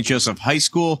Marian and St. Joseph High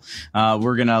School.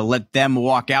 We're going to let them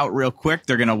walk out real quick.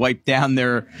 They're going to wipe down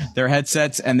their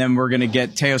headsets, and then we're going to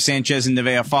get Teo Sanchez and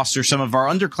Nevaeh Foster, some of our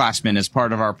underclassmen, as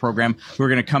part of our program. We're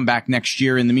going to come back next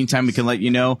year. In the meantime, we can let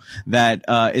you know that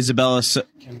Isabella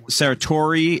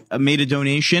Saratori made a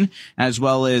donation, as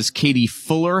well as Katie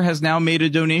Fuller has now made a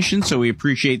donation. So we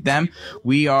appreciate them.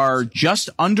 We are just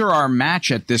under our match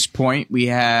at this point.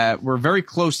 We're very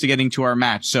close to getting to our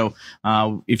match. So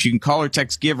if you can call or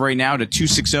text GIVE right now to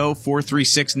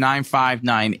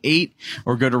 260-436-9598,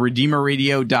 or go to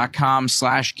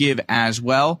redeemerradio.com/give as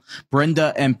well.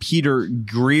 Brenda and Peter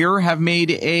Greer have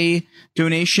made a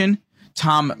donation.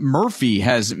 Tom Murphy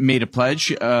has made a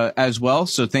pledge as well.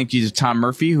 So thank you to Tom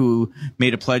Murphy, who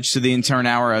made a pledge to the intern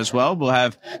hour as well. We'll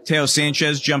have Teo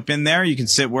Sanchez jump in there. You can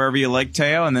sit wherever you like,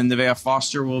 Teo, and then Nevaeh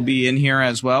Foster will be in here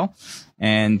as well.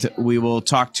 And we will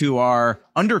talk to our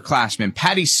underclassmen.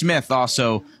 Patty Smith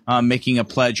also making a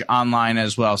pledge online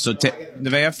as well. So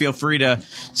Nevaeh, feel free to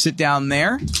sit down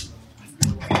there.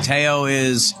 Teo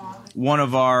is one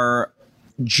of our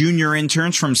junior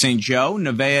interns from St. Joe.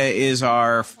 Nevaeh is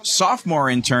our sophomore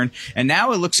intern. And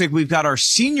now it looks like we've got our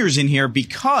seniors in here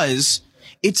because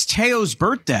it's Teo's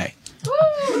birthday.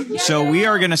 Woo! So we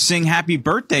are going to sing happy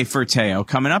birthday for Teo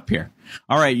coming up here.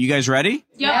 All right, you guys ready?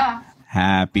 Yeah.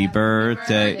 Happy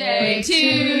birthday to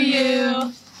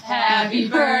you. Happy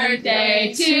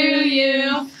birthday to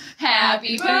you.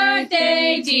 Happy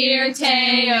birthday, dear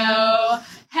Teo.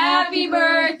 Happy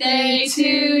birthday to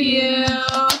you.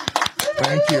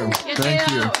 Thank you.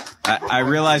 Thank you. I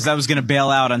realized I was going to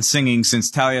bail out on singing since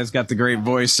Talia's got the great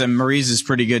voice and Marie's is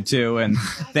pretty good too. And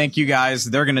thank you guys.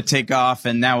 They're going to take off,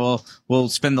 and now we'll we'll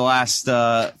spend the last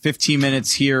 15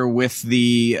 minutes here with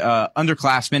the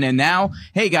underclassmen. And now,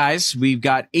 hey guys, we've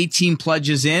got 18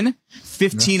 pledges in.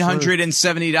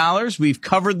 $1,570. We've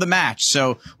covered the match.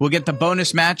 So we'll get the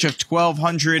bonus match of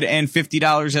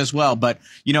 $1,250 as well. But,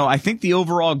 you know, I think the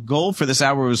overall goal for this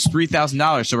hour was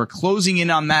 $3,000. So we're closing in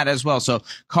on that as well. So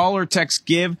call or text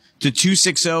GIVE to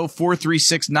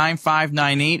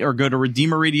 260-436-9598 or go to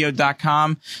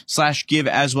redeemerradio.com/give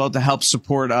as well to help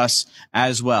support us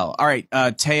as well. All right.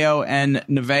 Teo and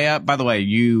Nevaeh, by the way,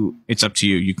 it's up to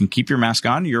you. You can keep your mask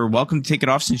on. You're welcome to take it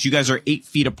off since you guys are 8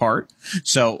 feet apart.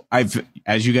 So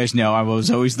as you guys know, I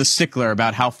was always the stickler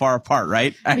about how far apart,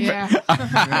 right? Yeah.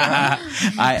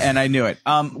 I knew it.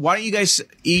 Why don't you guys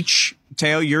each,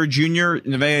 Teo, you're a junior,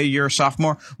 Nevaeh, you're a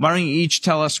sophomore. Why don't you each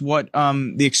tell us what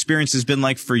the experience has been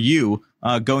like for you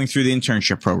going through the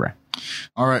internship program?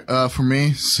 All right. For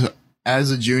me, so as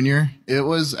a junior, it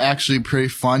was actually pretty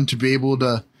fun to be able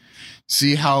to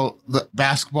see how the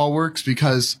basketball works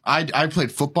because I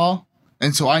played football.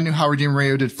 And so I knew how Redeemer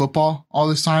Radio did football all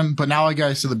this time, but now I got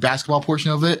to see the basketball portion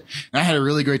of it. And I had a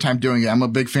really great time doing it. I'm a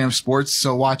big fan of sports.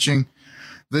 So watching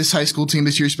this high school team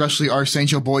this year, especially our St.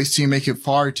 Joe boys team, make it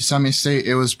far to Summit State,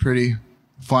 it was pretty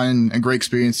fun and a great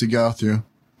experience to go through.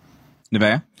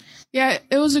 Nevaeh? Yeah,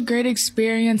 it was a great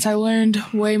experience. I learned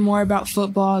way more about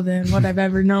football than what I've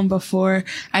ever known before.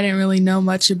 I didn't really know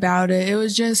much about it. It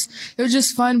was just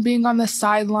fun being on the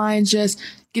sidelines, just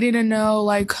getting to know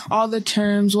like all the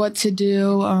terms, what to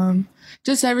do,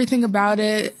 just everything about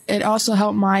it. It also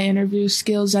helped my interview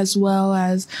skills as well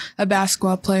as a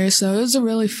basketball player. So it was a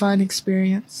really fun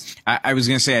experience. I was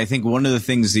going to say, I think one of the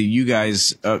things that you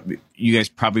guys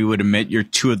probably would admit, you're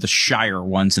two of the shyer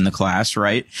ones in the class,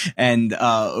 right? And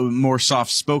more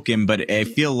soft spoken. But I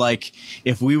feel like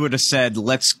if we would have said,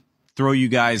 let's throw you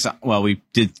guys, well, we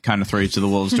did kind of throw you to the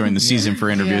wolves during the season for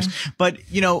interviews. Yeah. But,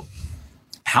 you know,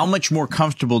 how much more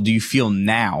comfortable do you feel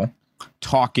now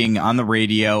talking on the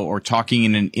radio or talking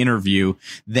in an interview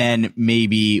than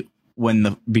maybe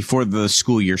before the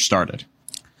school year started?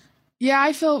 Yeah,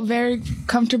 I felt very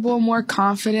comfortable, more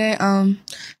confident. I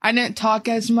didn't talk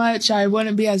as much. I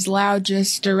wouldn't be as loud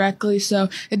just directly. So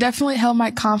it definitely helped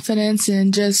my confidence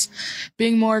and just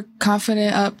being more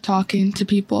confident up talking to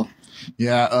people.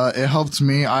 Yeah, it helped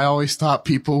me. I always thought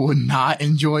people would not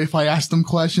enjoy if I asked them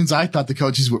questions. I thought the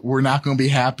coaches were not going to be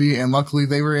happy, and luckily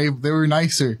they were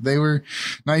nicer. They were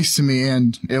nice to me,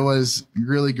 and it was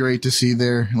really great to see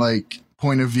their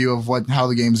point of view of how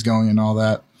the game's going and all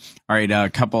that. All right, a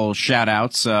couple shout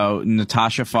outs.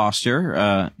 Natasha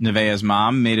Foster, Nevaeh's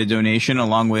mom, made a donation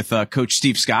along with Coach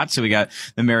Steve Scott. So we got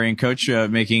the Marion coach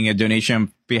making a donation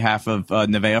on behalf of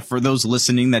Nevaeh. For those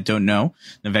listening that don't know,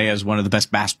 Nevaeh is one of the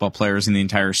best basketball players in the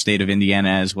entire state of Indiana,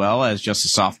 as well as just a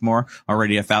sophomore,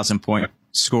 already 1,000-point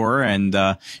scorer, and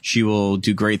she will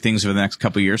do great things over the next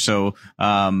couple of years. So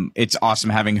it's awesome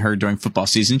having her during football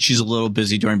season. She's a little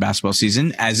busy during basketball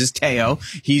season, as is Teo.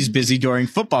 He's busy during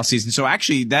football season. So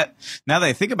actually, now that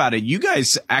I think about it, you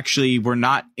guys actually were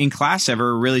not in class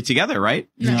ever really together, right?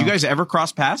 No. Did you guys ever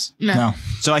cross paths? No.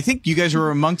 So I think you guys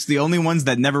were amongst the only ones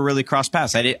that never really crossed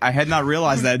paths. I had not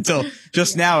realized that until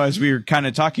just now as we were kind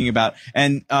of talking about.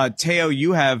 And Teo,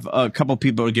 you have a couple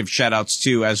people to give shout outs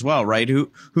to as well, right? Who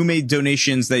made donations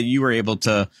that you were able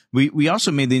to. We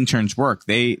also made the interns work.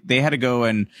 They had to go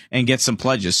and get some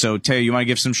pledges. So Teo, you want to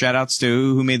give some shout outs to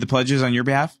who made the pledges on your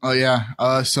behalf? Oh yeah.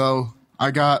 So I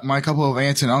got my couple of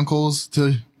aunts and uncles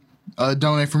to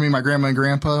donate for me. My grandma and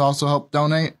grandpa also helped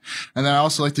donate. And then I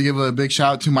also like to give a big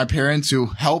shout out to my parents who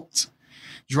helped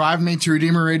drive me to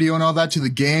Redeemer Radio and all that, to the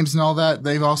games and all that.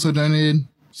 They've also donated.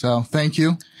 So thank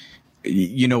you.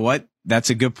 You know what?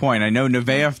 That's a good point. I know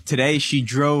Nevaeh today, she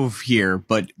drove here,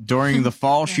 but during the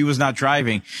fall, she was not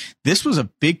driving. This was a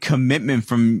big commitment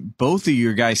from both of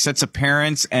your guys, sets of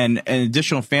parents and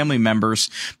additional family members,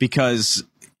 because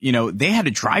you know, they had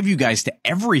to drive you guys to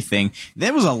everything.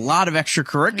 There was a lot of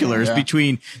extracurriculars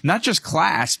between not just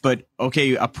class, but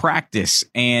a practice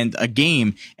and a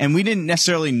game. And we didn't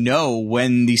necessarily know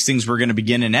when these things were going to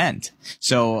begin and end.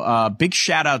 So, big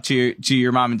shout out to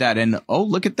your mom and dad. And oh,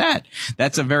 look at that.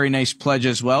 That's a very nice pledge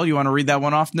as well. You want to read that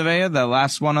one off, Nevaeh? The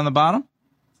last one on the bottom?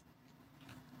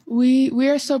 We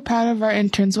are so proud of our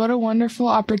interns. What a wonderful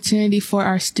opportunity for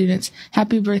our students.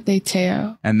 Happy birthday,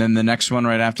 Teo. And then the next one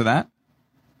right after that?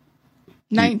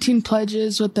 19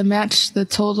 pledges with the match. The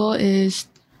total is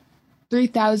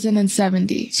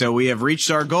 3,070. So we have reached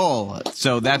our goal.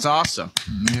 So that's awesome.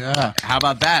 Yeah. How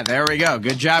about that? There we go.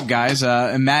 Good job, guys.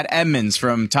 And Matt Edmonds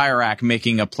from Tire Rack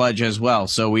making a pledge as well.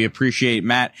 So we appreciate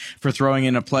Matt for throwing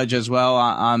in a pledge as well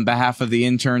on behalf of the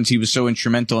interns. He was so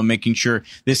instrumental in making sure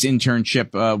this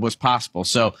internship was possible.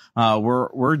 So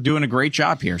we're doing a great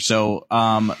job here. So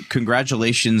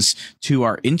congratulations to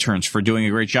our interns for doing a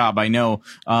great job. I know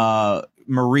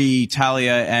Marie,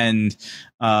 Talia, and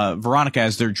Veronica,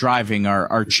 as they're driving,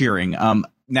 are cheering.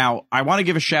 Now, I want to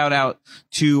give a shout out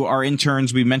to our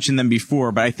interns. We mentioned them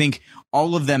before, but I think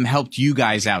all of them helped you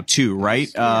guys out too, right?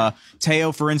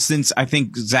 Teo, for instance, I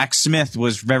think Zach Smith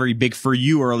was very big for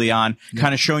you early on,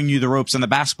 kind of showing you the ropes on the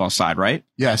basketball side, right?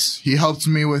 Yes, he helped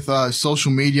me with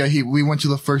social media. We went to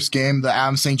the first game, the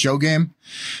Adams St. Joe game,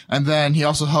 and then he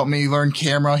also helped me learn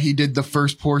camera. He did the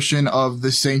first portion of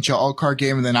the St. Joe Elkhart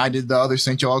game, and then I did the other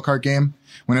St. Joe Elkhart game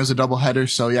when it was a doubleheader.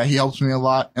 So yeah, he helped me a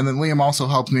lot. And then Liam also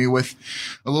helped me with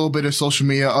a little bit of social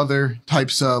media, other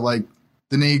types of like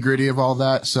the nitty gritty of all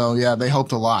that. So yeah, they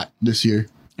helped a lot this year.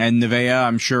 And Nevaeh,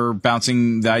 I'm sure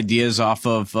bouncing the ideas off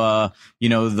of,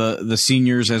 the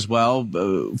seniors as well,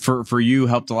 for you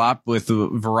helped a lot with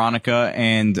Veronica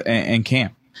and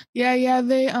Cam. Yeah.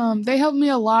 They helped me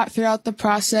a lot throughout the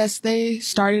process. They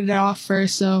started it off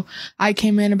first, so I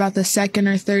came in about the second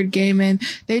or third game, and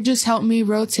they just helped me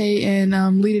rotate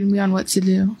and leading me on what to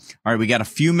do. All right, we got a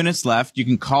few minutes left. You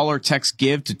can call or text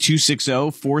GIVE to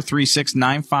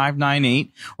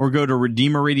 260-436-9598 or go to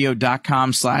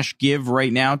redeemerradio.com/give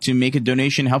right now to make a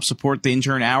donation, help support the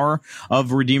intern hour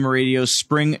of Redeemer Radio's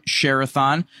Spring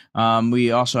Share-a-thon. We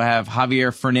also have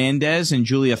Javier Fernandez and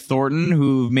Julia Thornton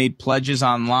who've made pledges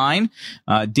online.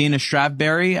 Dana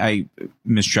Stravberry,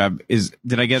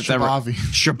 did I get that right?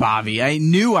 Shabavi. I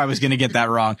knew I was going to get that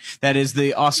wrong. That is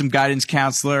the awesome guidance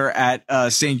counselor at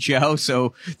St. Joe.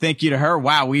 So thank you to her.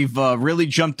 Wow, we've really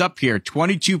jumped up here.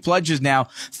 22 pledges now,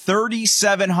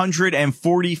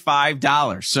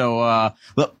 $3,745. So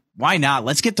look, why not?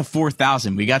 Let's get to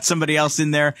 4,000. We got somebody else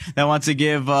in there that wants to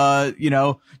give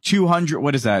 200.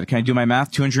 What is that? Can I do my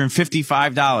math?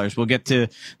 $255. We'll get to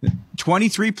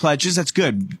 23 pledges. That's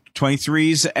good.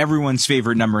 23 is everyone's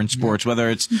favorite number in sports, whether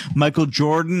it's Michael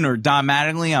Jordan or Don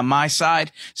Mattingly on my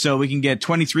side. So we can get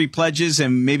 23 pledges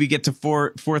and maybe get to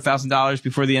 $4,000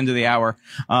 before the end of the hour.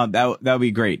 That would be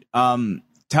great.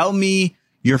 Tell me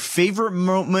your favorite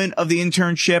moment of the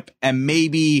internship and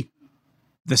maybe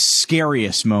the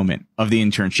scariest moment of the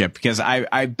internship, because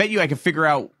I bet you I can figure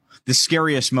out the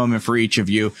scariest moment for each of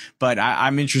you, but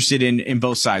I'm interested in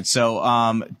both sides.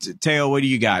 So, Teo, what do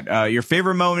you got? Your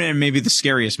favorite moment and maybe the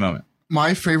scariest moment?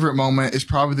 My favorite moment is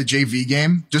probably the JV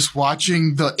game. Just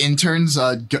watching the interns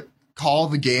call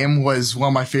the game was one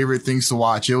of my favorite things to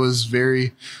watch. It was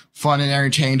very fun and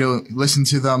entertaining to listen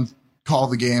to them call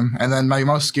the game. And then my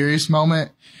most scariest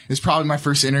moment is probably my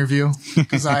first interview,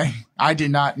 because I did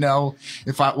not know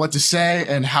what to say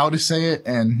and how to say it.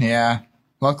 And yeah,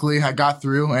 luckily I got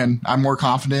through and I'm more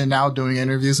confident now doing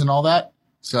interviews and all that.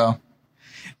 So.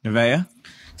 Nevaeh?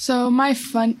 So not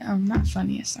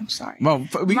funniest, I'm sorry. Well,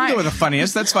 we can go with the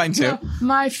funniest. That's fine too.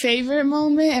 My favorite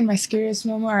moment and my scariest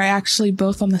moment are actually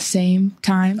both on the same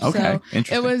time. Okay, so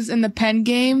interesting. It was in the Penn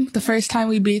game, the first time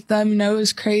we beat them. It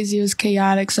was crazy. It was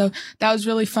chaotic. So that was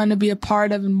really fun to be a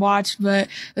part of and watch, but it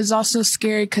was also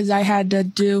scary because I had to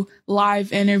do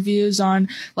live interviews on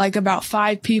like about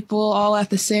 5 people all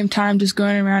at the same time, just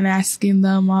going around asking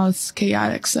them. All it's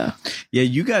chaotic. So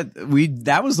yeah,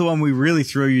 that was the one we really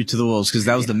threw you to the wolves, because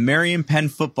that was the Marion Penn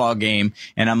football game,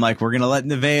 and I'm like, we're gonna let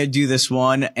Nevaeh do this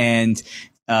one, and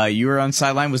you were on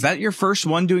sideline. Was that your first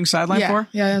one doing sideline for?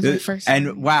 Yeah, that was my first.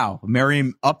 And wow,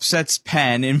 Marion upsets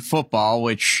Penn in football,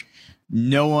 which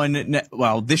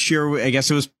this year I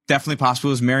guess it was definitely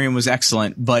possible, as Marion was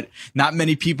excellent, but not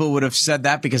many people would have said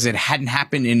that because it hadn't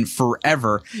happened in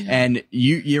forever. Yeah. And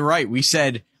you're right. We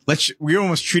said, we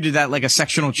almost treated that like a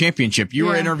sectional championship. You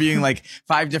were interviewing like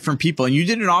 5 different people, and you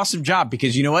did an awesome job,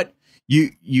 because you know what?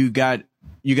 You got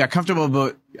comfortable,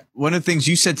 but one of the things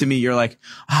you said to me, you're like,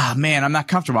 man, I'm not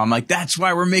comfortable. I'm like, that's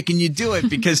why we're making you do it,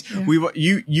 because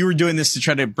you were doing this to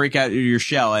try to break out of your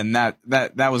shell. And that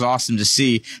was awesome to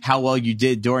see how well you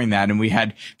did during that. And we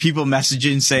had people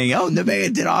messaging saying, oh,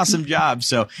 Nevaeh did an awesome job.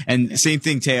 So, and same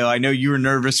thing, Teo, I know you were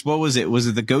nervous. What was it? Was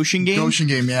it the Goshen game? Goshen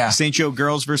game, yeah. St. Joe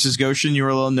girls versus Goshen. You were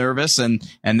a little nervous, and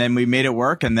then we made it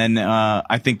work. And then,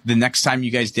 I think the next time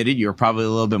you guys did it, you were probably a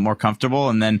little bit more comfortable.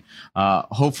 And then,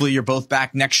 hopefully you're both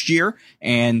back next year.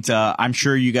 And I'm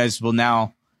sure you guys will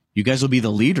be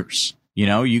the leaders.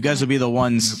 You guys will be the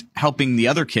ones helping the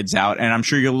other kids out. And I'm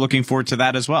sure you're looking forward to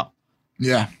that as well.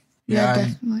 Yeah. Yeah,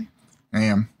 definitely. I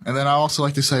am. And then I also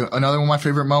like to say another one of my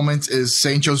favorite moments is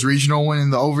St. Joe's Regional win in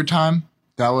the overtime.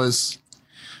 That was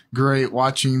great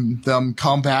watching them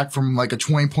come back from like a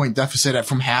 20-point deficit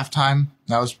from halftime.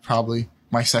 That was probably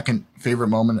my second favorite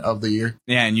moment of the year.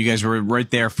 Yeah, and you guys were right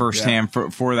there firsthand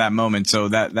for that moment. So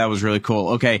that was really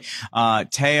cool. Okay.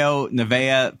 Teo,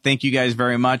 Nevaeh, thank you guys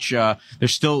very much. There's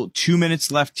still 2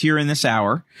 minutes left here in this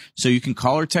hour. So you can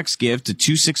call or text GIVE to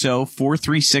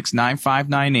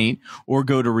 260-436-9598 or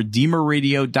go to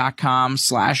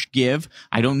redeemerradio.com/give.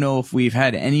 I don't know if we've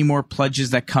had any more pledges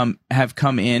that have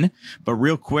come in, but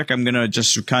real quick, I'm going to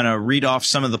just kind of read off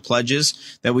some of the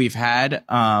pledges that we've had.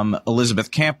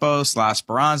 Elizabeth Campos, La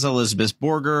Esperanza, Elizabeth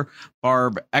Borger,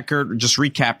 Barb Eckert, just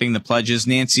recapping the pledges.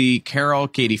 Nancy Carroll,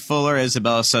 Katie Fuller,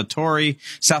 Isabella Sartori,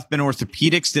 South Bend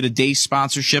Orthopedics did a day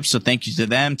sponsorship, so thank you to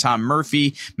them. Tom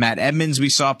Murphy, Matt Edmonds, we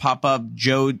saw pop up.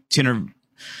 Joe Tinner,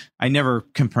 I never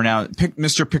can pronounce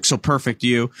Mr. Pixel Perfect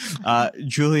You,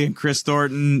 Julian Chris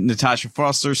Thornton, Natasha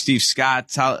Foster, Steve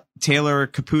Scott, Taylor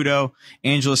Caputo,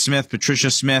 Angela Smith, Patricia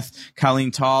Smith,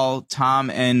 Colleen Tall, Tom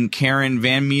and Karen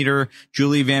Van Meter,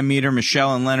 Julie Van Meter,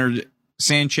 Michelle and Leonard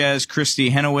Sanchez,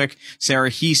 Christy Hennewick, Sarah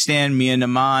Heastan, Mia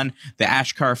Naman, the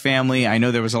Ashkar family. I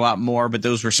know there was a lot more, but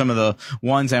those were some of the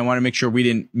ones. I want to make sure we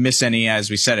didn't miss any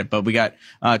as we said it, but we got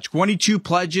 22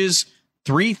 pledges,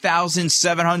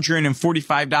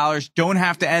 $3,745. Don't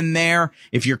have to end there.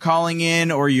 If you're calling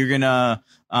in or you're going to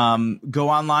go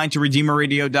online to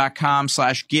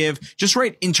redeemerradio.com/give, just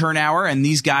write intern hour and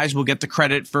these guys will get the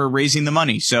credit for raising the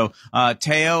money. So,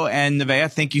 Teo and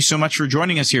Nevaeh, thank you so much for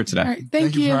joining us here today. All right,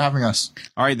 thank you for having us.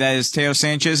 All right. That is Teo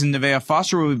Sanchez and Nevaeh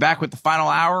Foster. We'll be back with the final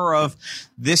hour of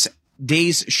this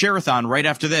day's Share-a-thon right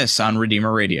after this on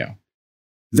Redeemer Radio.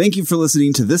 Thank you for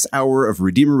listening to this hour of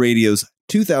Redeemer Radio's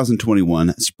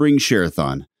 2021 Spring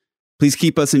Share-a-thon. Please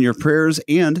keep us in your prayers,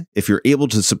 and if you're able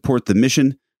to support the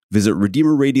mission, visit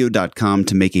redeemerradio.com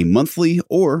to make a monthly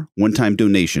or one-time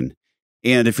donation.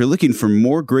 And if you're looking for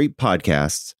more great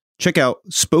podcasts, check out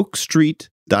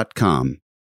spokestreet.com.